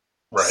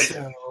 Right.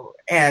 So,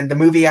 and the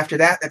movie after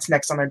that that's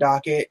next on their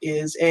docket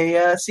is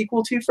a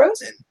sequel to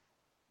Frozen.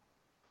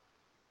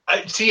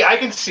 I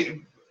can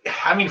see.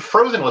 I mean,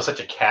 Frozen was such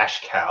a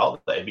cash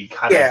cow that it'd be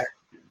kind Yeah. of.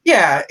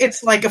 Yeah,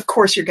 it's like, of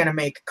course you're going to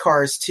make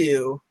Cars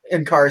 2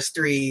 and Cars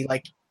 3,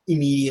 like,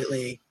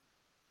 immediately.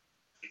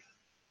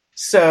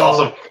 So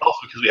Also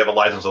because we have a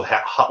license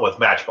with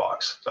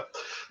Matchbox. So.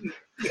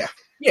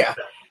 Yeah.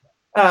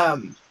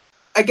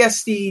 I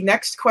guess the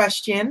next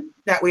question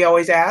that we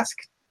always ask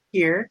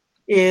here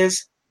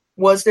is,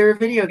 was there a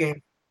video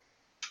game?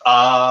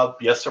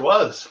 Yes, there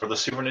was, for the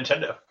Super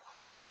Nintendo.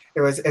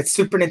 There was a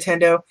Super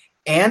Nintendo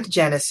and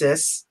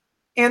Genesis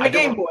and the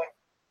Game Boy.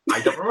 I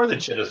don't remember the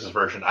Genesis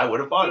version. I would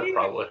have bought it,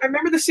 probably. I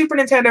remember the Super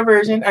Nintendo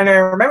version, and I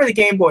remember the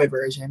Game Boy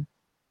version.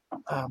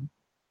 The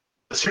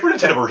Super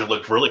Nintendo version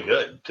looked really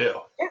good, too.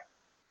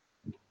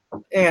 Yeah.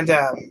 And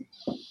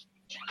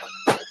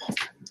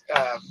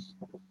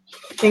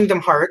Kingdom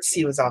Hearts.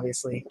 He was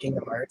obviously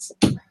Kingdom Hearts.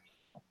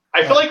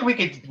 I feel like we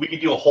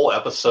could do a whole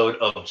episode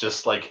of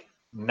just like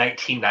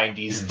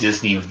 1990s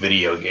Disney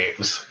video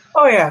games.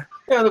 Oh yeah,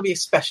 there'll be a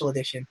special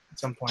edition at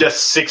some point.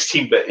 Just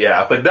 16-bit,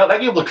 yeah. But no, that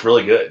game looked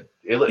really good.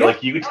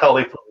 Like you could tell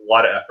they put a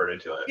lot of effort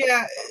into it.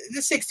 Yeah, the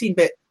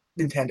 16-bit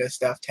Nintendo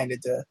stuff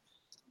tended to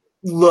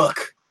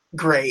look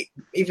great,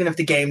 even if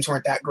the games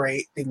weren't that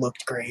great. They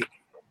looked great.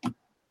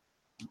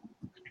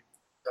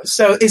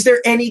 So, do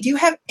you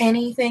have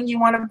anything you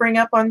want to bring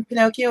up on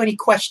Pinocchio? Any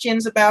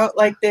questions about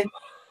like the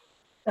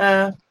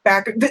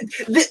back?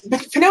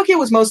 Pinocchio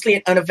was mostly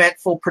an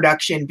uneventful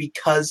production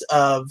because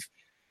of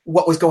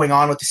what was going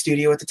on with the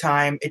studio at the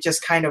time. It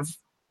just kind of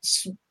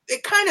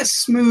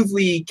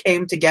smoothly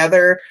came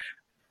together,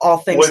 all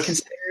things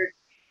considered.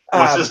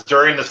 Was this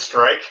during the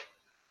strike?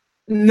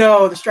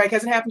 No, the strike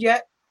hasn't happened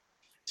yet.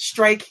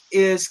 Strike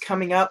is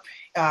coming up,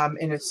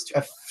 and it's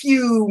a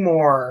few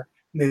more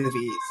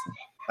movies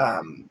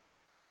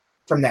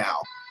from now.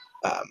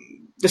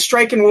 The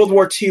strike and World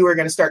War II are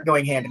going to start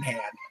going hand in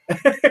hand,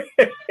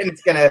 and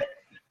it's going to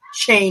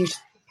change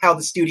how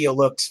the studio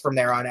looks from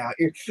there on out.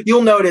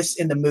 You'll notice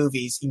in the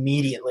movies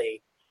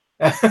immediately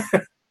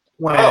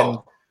when.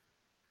 Oh.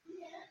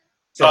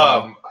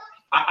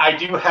 I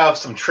do have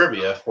some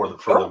trivia for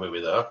the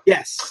movie, though.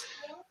 Yes.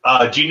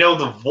 Do you know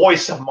the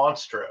voice of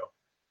Monstro?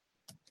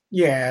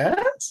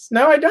 Yes.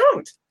 No, I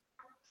don't.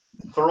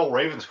 Thurl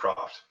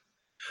Ravenscroft.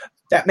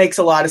 That makes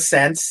a lot of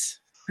sense.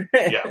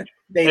 Yeah.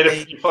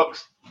 If you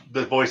folks,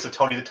 the voice of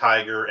Tony the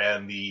Tiger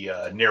and the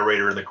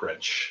narrator in The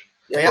Grinch.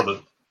 Yeah.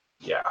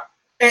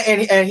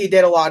 And he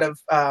did a lot of.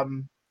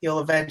 He'll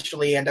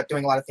eventually end up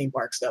doing a lot of theme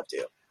park stuff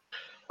too.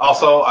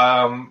 Also,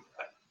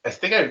 I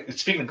think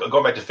speaking of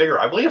going back to Figure,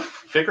 I believe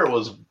Figure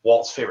was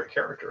Walt's favorite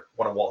character,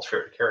 one of Walt's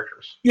favorite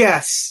characters.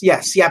 Yes,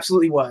 he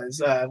absolutely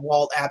was.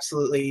 Walt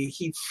absolutely.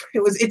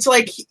 It's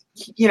like,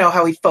 you know,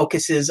 how he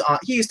focuses on.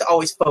 He used to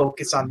always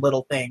focus on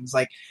little things,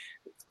 like,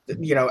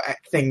 you know,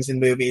 things in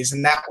movies,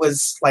 and that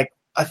was like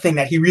a thing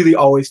that he really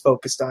always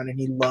focused on, and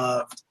he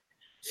loved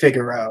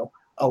Figaro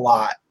a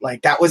lot.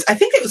 Like that was, I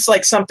think it was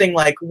like something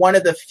like one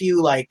of the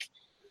few like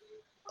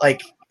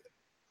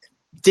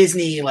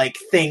Disney like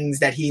things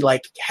that he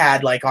like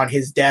had like on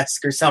his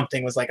desk or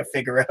something was like a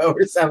Figaro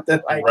or something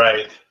like.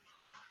 Right.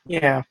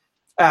 Yeah.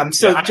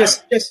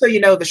 Just so you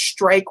know, the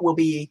strike will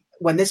be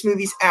when this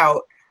movie's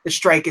out. The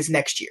strike is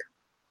next year.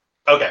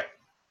 Okay.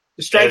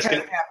 The strike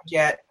hasn't happened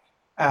yet.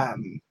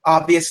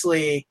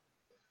 Obviously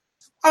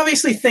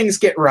things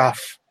get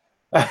rough.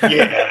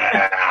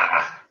 Yeah.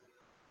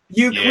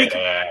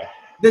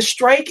 The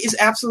strike is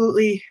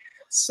absolutely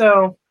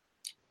so.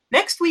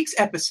 Next week's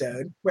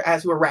episode,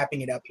 as we're wrapping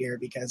it up here,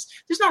 because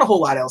there's not a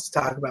whole lot else to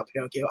talk about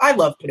Pinocchio. I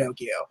love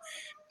Pinocchio.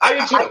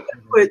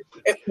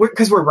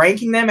 Because we're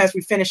ranking them as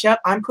we finish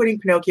up. I'm putting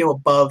Pinocchio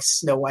above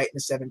Snow White and the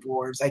Seven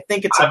Dwarfs. I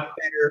think it's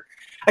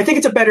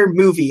a better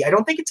movie. I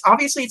don't think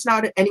it's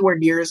not anywhere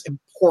near as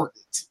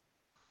important.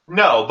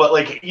 No, but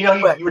like, you know,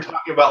 you were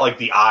talking about like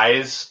the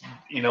eyes,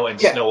 you know, in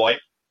Snow White.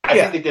 I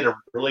think they did a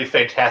really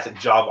fantastic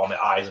job on the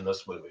eyes in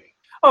this movie.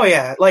 Oh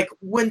yeah, like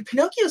when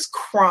Pinocchio's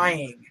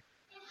crying.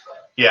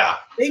 Yeah.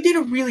 They did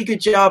a really good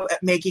job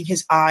at making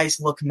his eyes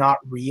look not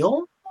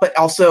real, but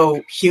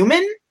also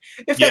human,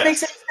 if that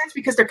makes any sense,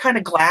 because they're kind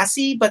of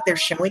glassy, but they're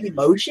showing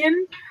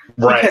emotion.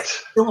 Right. Because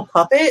he's still a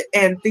puppet,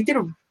 and they did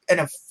a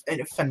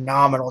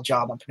phenomenal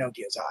job on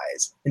Pinocchio's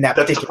eyes in that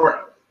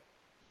particular.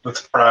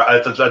 That's the part I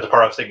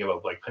was thinking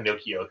of, like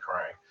Pinocchio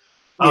crying.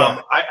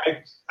 Yeah.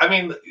 I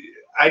mean,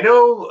 I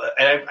know,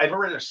 and I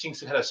remember seeing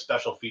some kind of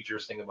special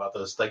features thing about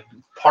this. Like,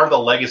 part of the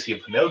legacy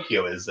of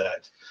Pinocchio is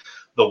that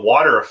the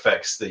water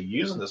effects they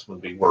use in this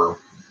movie were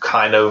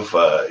kind of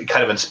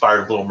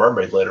inspired Little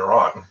Mermaid later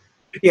on.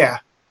 Yeah,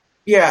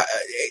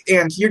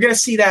 and you're gonna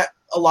see that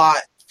a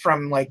lot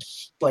from like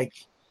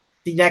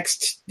the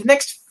next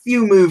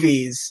few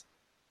movies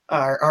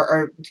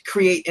are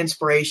create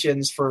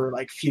inspirations for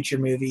like future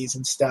movies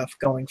and stuff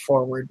going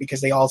forward,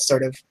 because they all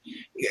sort of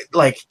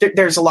like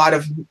there's a lot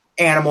of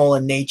animal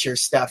and nature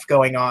stuff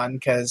going on,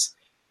 because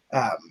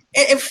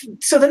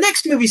So the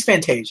next movie's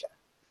Fantasia,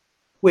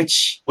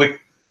 which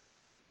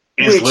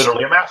is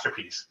literally a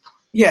masterpiece.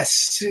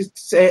 Yes,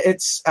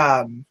 it's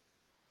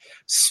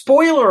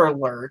spoiler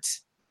alert.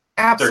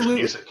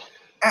 Absolutely, There's music.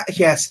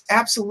 Yes,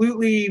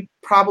 absolutely.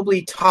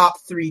 Probably top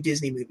 3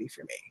 Disney movie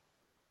for me.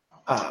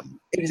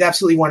 It is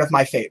absolutely one of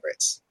my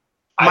favorites.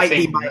 Might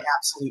be my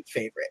absolute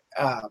favorite.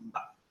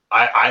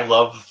 I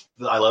love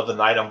the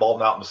Night on Bald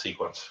Mountain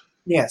sequence.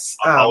 Yes.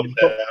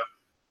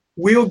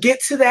 We'll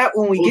get to that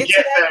when we get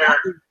to that.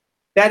 There.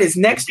 That is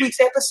next week's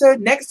episode.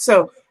 Next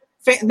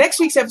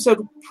week's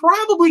episode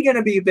probably going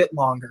to be a bit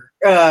longer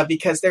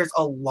because there's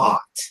a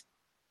lot.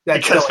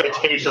 Because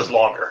Fantasia's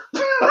longer.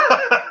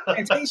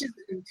 Fantasia's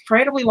an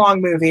incredibly long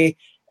movie,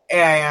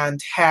 and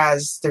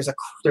there's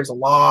a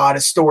lot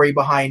of story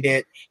behind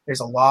it. There's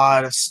a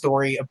lot of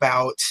story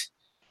about,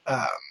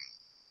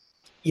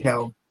 he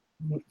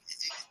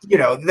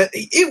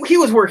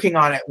was working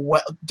on it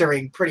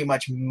during pretty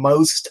much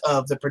most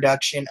of the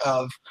production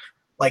of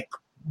like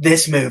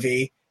this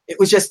movie. It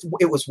was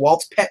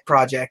Walt's pet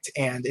project,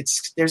 and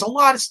there's a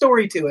lot of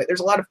story to it. There's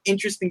a lot of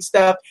interesting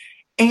stuff.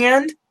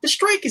 And the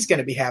strike is going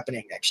to be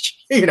happening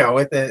next year,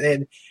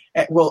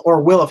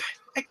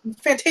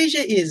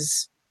 Fantasia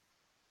is,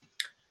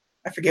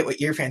 I forget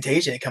what year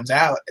Fantasia comes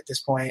out at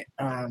this point.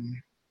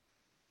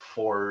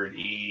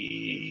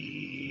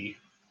 40.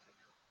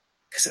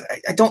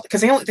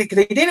 Because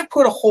they didn't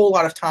put a whole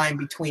lot of time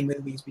between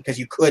movies because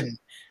you couldn't.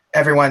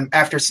 Everyone,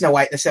 after Snow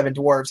White and the Seven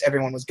Dwarfs,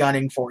 everyone was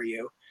gunning for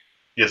you.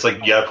 It's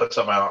like, yeah, put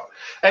something out.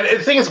 And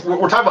the thing is,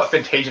 we're talking about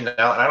Fantasia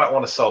now, and I don't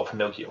want to sell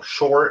Pinocchio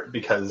short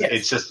because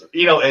It's just,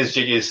 as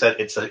JJ said,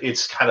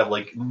 it's kind of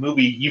like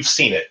movie. You've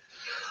seen it.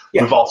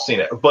 Yeah. We've all seen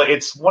it. But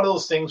it's one of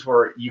those things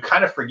where you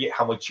kind of forget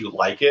how much you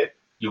like it.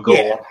 You go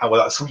a long time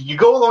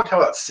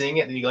without seeing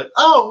it, and you go like,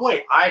 oh,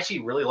 wait, I actually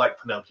really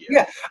like Pinocchio.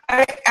 Yeah,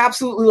 I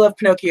absolutely love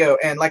Pinocchio.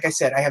 And like I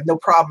said, I have no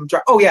problem.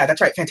 Oh, yeah, that's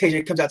right.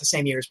 Fantasia comes out the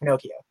same year as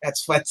Pinocchio.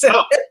 That's what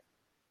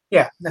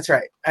Yeah, that's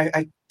right.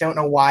 I don't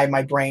know why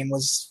my brain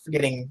was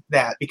forgetting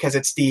that because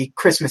it's the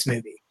Christmas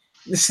movie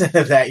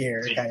of that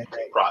year. Kind of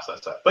thing.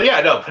 Process that. But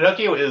yeah, no,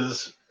 Pinocchio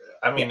is,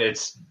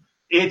 it's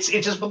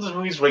just one of those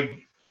movies where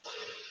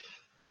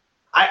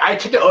I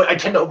tend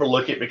to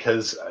overlook it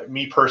because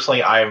me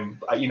personally,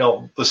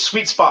 the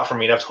sweet spot for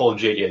me, and I've told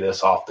JJ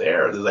this off the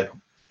air,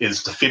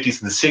 is the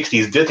 50s and the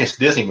 60s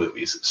Disney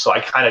movies. So I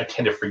kind of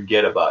tend to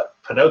forget about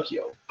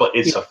Pinocchio, but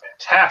it's a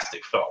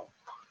fantastic film.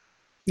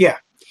 Yeah.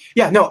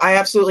 Yeah, no, I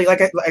absolutely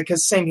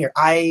because same here.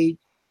 I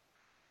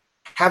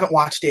haven't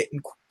watched it in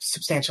a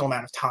substantial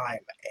amount of time,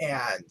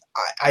 and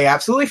I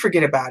absolutely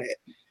forget about it.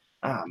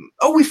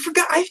 We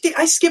forgot.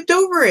 I skipped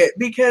over it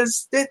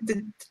because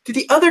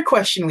the other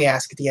question we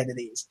ask at the end of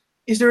these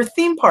is: there a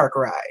theme park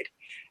ride?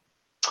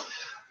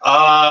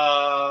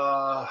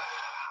 I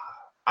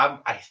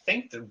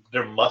think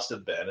there must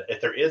have been. If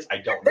there is, I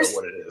don't know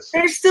what it is.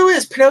 There still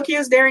is.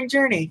 Pinocchio's Daring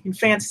Journey in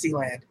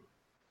Fantasyland.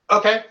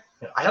 Okay,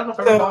 I don't know if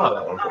I've ever thought of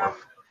that one before.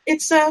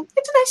 It's a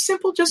nice,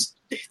 simple, just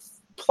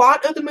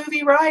plot of the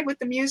movie ride with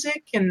the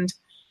music, and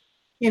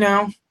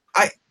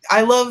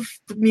I love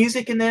the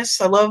music in this.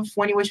 I love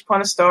When You Wish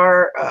Upon a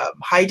Star.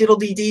 Hi Diddle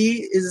Dee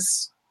Dee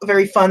is a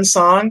very fun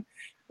song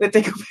that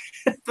they go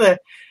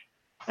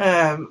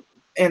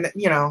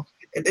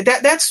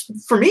that's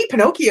for me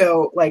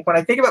Pinocchio. Like when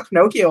I think about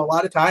Pinocchio, a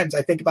lot of times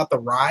I think about the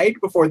ride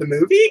before the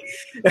movie.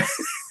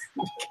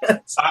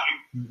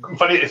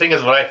 Funny thing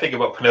is, when I think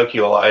about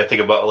Pinocchio, I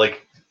think about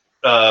like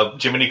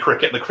Jiminy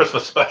Cricket, the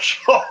Christmas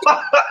special.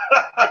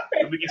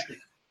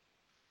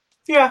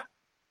 Yeah,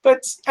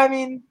 but I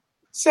mean,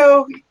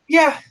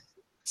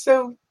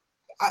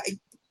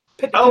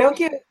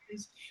 Pinocchio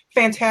is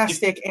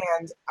fantastic,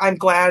 and I'm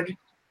glad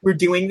we're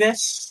doing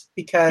this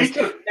because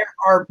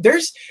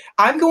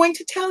I'm going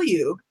to tell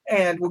you,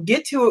 and we'll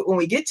get to it when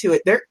we get to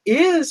it. There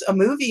is a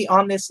movie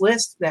on this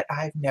list that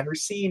I've never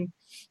seen.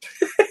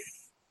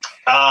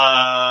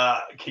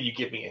 Can you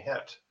give me a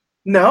hint?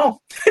 No.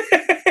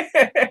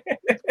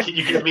 Can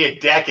you give me a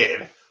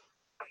decade?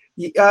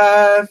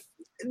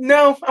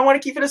 No, I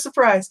want to keep it a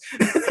surprise.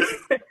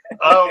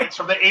 Oh, it's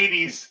from the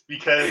 80s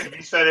because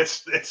you said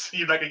it's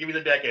you're not going to give me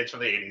the decade. It's from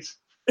the 80s.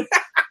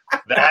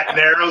 That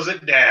narrows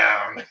it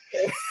down.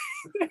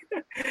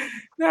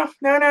 No.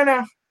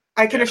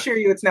 I can assure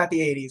you it's not the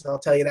 80s. I'll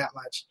tell you that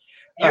much.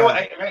 You know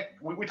what?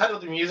 We talked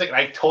about the music, and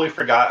I totally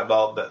forgot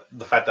about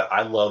the fact that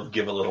I love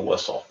 "Give a Little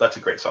Whistle." That's a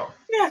great song.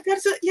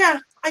 Yeah,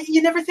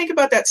 you never think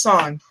about that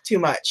song too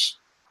much,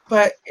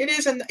 but it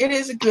is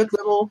a good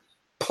little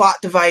plot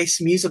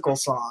device musical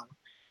song,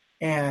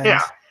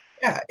 and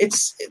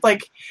it's a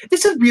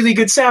really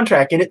good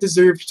soundtrack, and it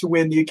deserved to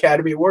win the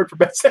Academy Award for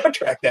Best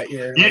Soundtrack that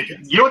year. You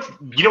know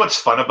what's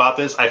fun about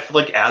this? I feel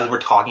like as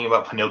we're talking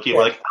about Pinocchio,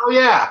 we're like, oh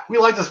yeah, we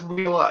like this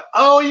movie a lot.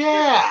 Oh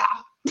yeah.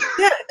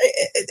 Yeah,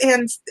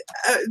 and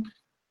I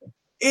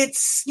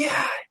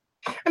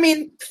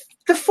mean,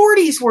 the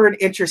 40s were an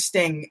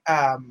interesting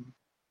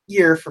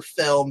year for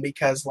film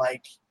because,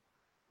 like,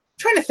 I'm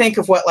trying to think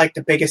of what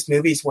the biggest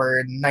movies were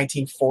in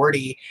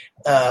 1940.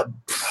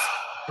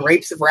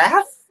 Grapes of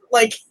Wrath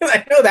Like,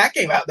 I know that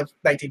came out in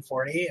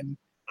 1940. And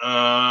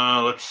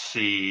let's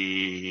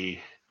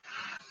see.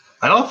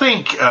 I don't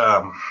think.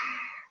 I'll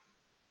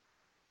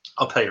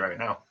tell you right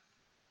now.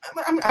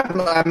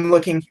 I'm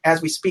looking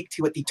as we speak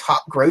to what the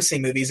top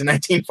grossing movies in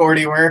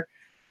 1940 were.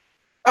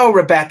 Oh,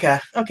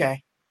 Rebecca.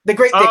 Okay. The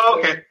Great Dick.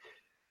 Okay.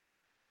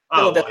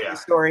 Philadelphia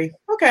Story.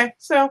 Okay,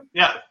 so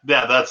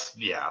that's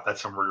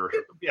some murder.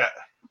 Yeah,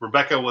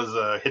 Rebecca was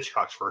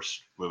Hitchcock's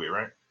first movie,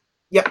 right?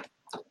 Yep.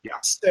 Yeah.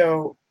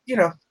 So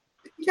and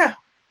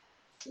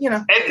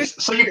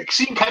so you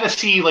can kind of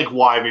see like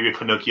why maybe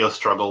Pinocchio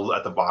struggled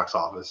at the box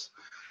office,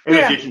 in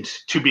addition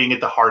to being at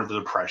the heart of the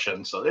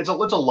Depression. So it's a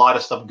lot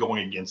of stuff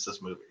going against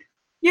this movie.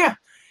 Yeah,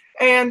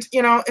 and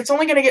it's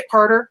only going to get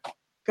harder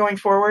going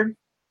forward.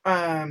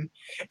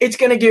 It's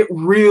going to get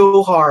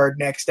real hard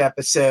next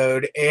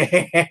episode,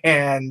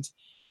 and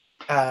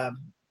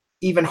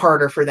even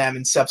harder for them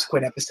in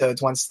subsequent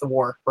episodes once the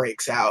war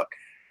breaks out.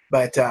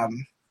 But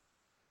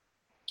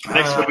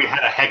next movie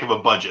had a heck of a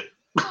budget.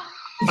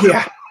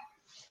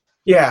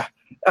 Yeah.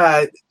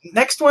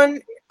 Next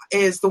one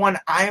is the one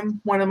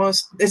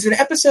is an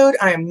episode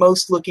I am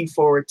most looking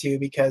forward to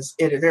because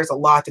there's a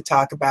lot to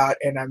talk about,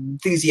 and I'm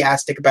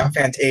enthusiastic about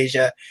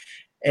Fantasia.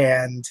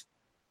 And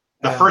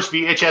the first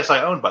VHS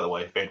I owned, by the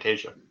way,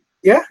 Fantasia.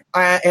 Yeah,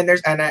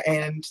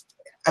 and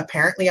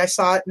apparently I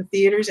saw it in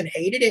theaters and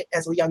hated it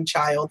as a young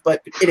child,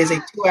 but it is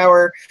a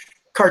 2-hour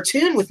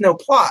cartoon with no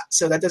plot,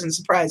 so that doesn't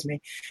surprise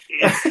me.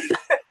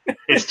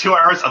 It's 2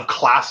 hours of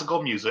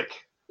classical music.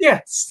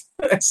 Yes,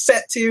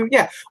 set to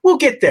we'll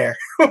get there.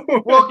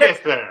 We'll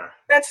get there.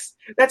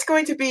 That's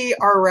going to be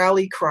our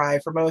rally cry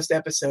for most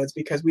episodes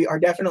because we are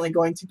definitely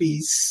going to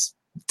be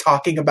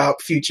talking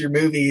about future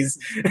movies.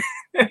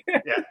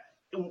 Yeah.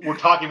 We're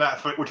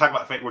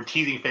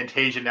teasing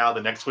Fantasia now.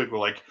 The next week we're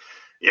like,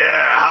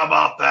 yeah, how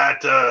about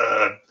that?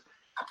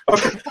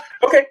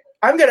 Okay.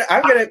 I'm gonna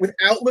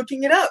without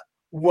looking it up.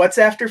 What's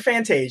after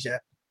Fantasia?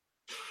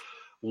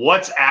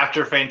 What's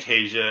after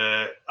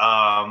Fantasia?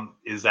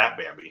 Is that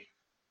Bambi?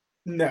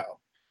 No.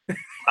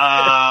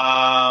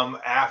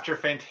 After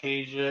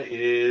Fantasia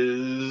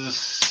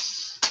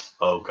is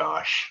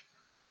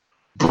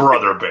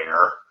Brother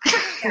Bear.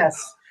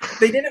 Yes,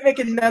 they didn't make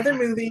another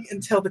movie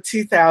until the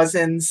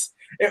 2000s.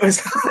 It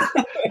was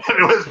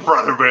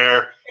Brother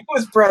Bear. It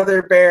was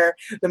Brother Bear,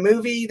 the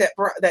movie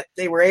that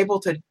they were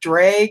able to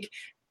drag.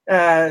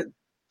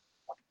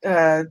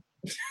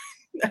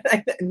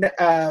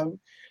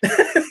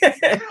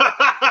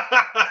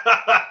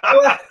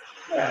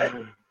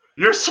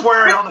 You're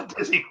swearing on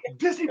the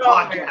Disney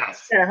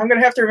podcast. Yeah, I'm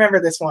gonna have to remember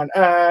this one.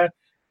 Rick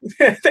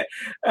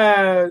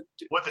Moranis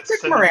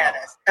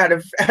out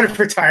of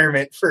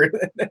retirement for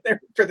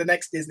the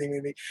next Disney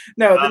movie.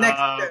 No,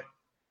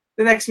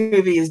 the next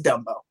movie is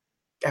Dumbo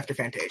after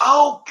Fantasia.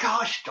 Oh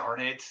gosh,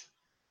 darn it!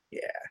 Yeah.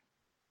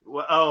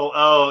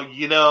 Well,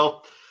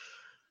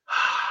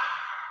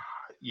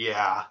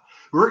 yeah.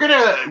 We're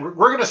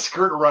gonna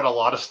skirt around a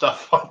lot of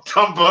stuff on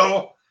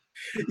Dumbo.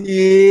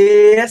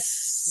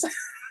 Yes.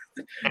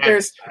 There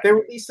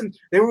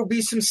will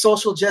be some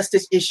social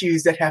justice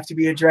issues that have to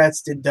be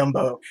addressed in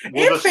Dumbo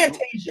and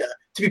Fantasia,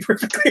 to be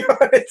perfectly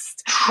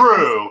honest.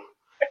 True,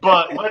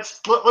 but let's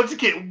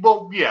get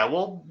we'll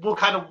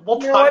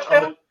touch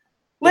on.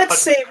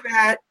 Let's save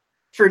that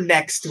for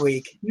next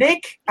week.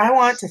 Nick, I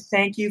want to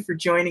thank you for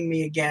joining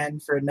me again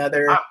for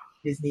another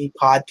Disney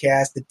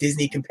podcast, the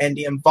Disney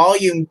Compendium,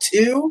 Volume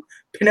 2,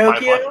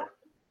 Pinocchio.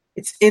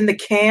 It's in the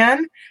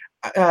can.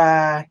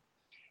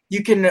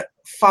 You can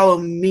follow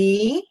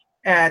me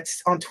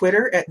on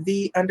Twitter at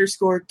 _double_J.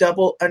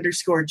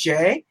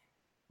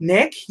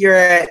 Nick, you're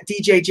at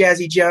DJ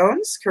Jazzy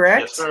Jones,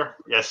 correct?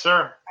 Yes,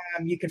 sir.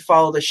 You can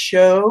follow the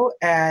show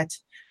at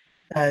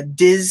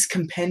Diz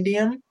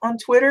Compendium on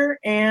Twitter,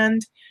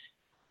 and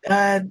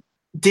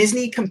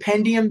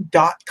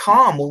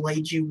DisneyCompendium.com will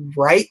lead you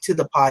right to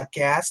the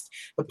podcast.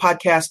 The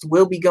podcast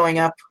will be going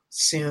up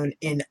soon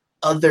in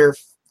other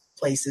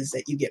places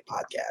that you get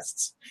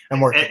podcasts. I'm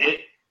working.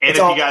 If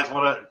you guys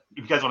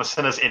want to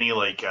send us any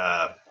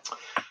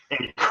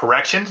any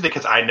corrections,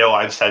 because I know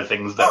I've said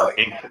things that are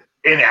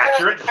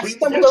inaccurate, please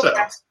do so.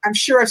 I'm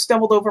sure I've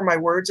stumbled over my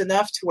words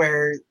enough to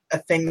where a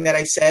thing that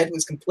I said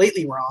was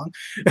completely wrong.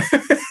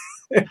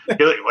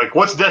 Like,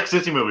 what's next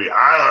Disney movie?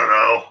 I don't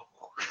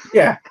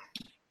know.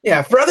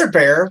 Yeah, Brother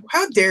Bear,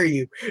 how dare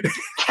you?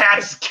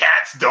 Cats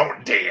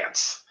don't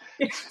dance.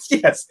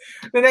 Yes,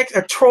 the next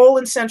a Troll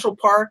in Central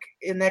Park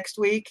in next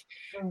week.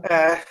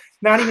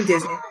 Not even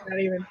Disney. Not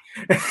even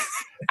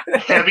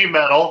Heavy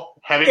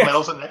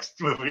metal's the next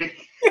movie.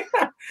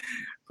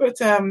 But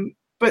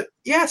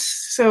yes,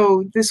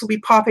 so this will be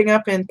popping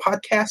up in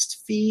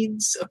podcast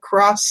feeds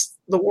across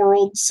the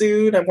world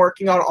soon. I'm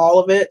working on all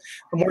of it.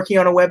 I'm working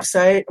on a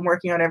website. I'm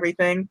working on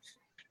everything.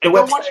 And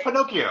go watch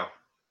Pinocchio.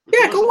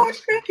 Go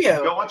watch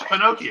Pinocchio. Go watch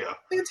Pinocchio.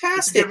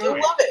 Fantastic. You'll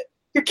love it.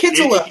 Your kids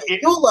will love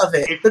it. You'll love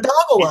it. The dog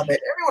will love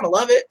it. Everyone will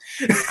love it.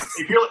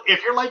 If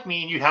you're like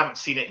me and you haven't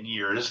seen it in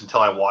years until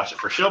I watched it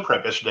for show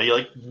prep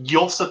yesterday,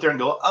 you'll sit there and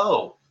go,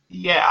 "Oh,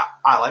 yeah,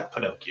 I like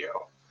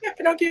Pinocchio." Yeah,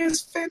 Pinocchio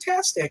is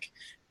fantastic.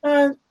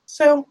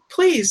 So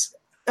please,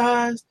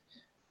 and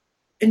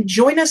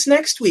join us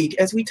next week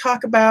as we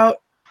talk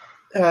about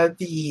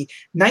the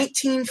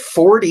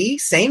 1940,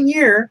 same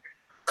year,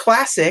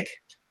 classic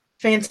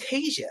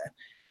Fantasia.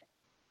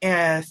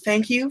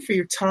 Thank you for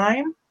your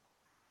time.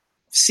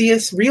 See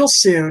us real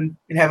soon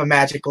and have a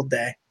magical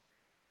day.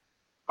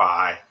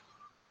 Bye.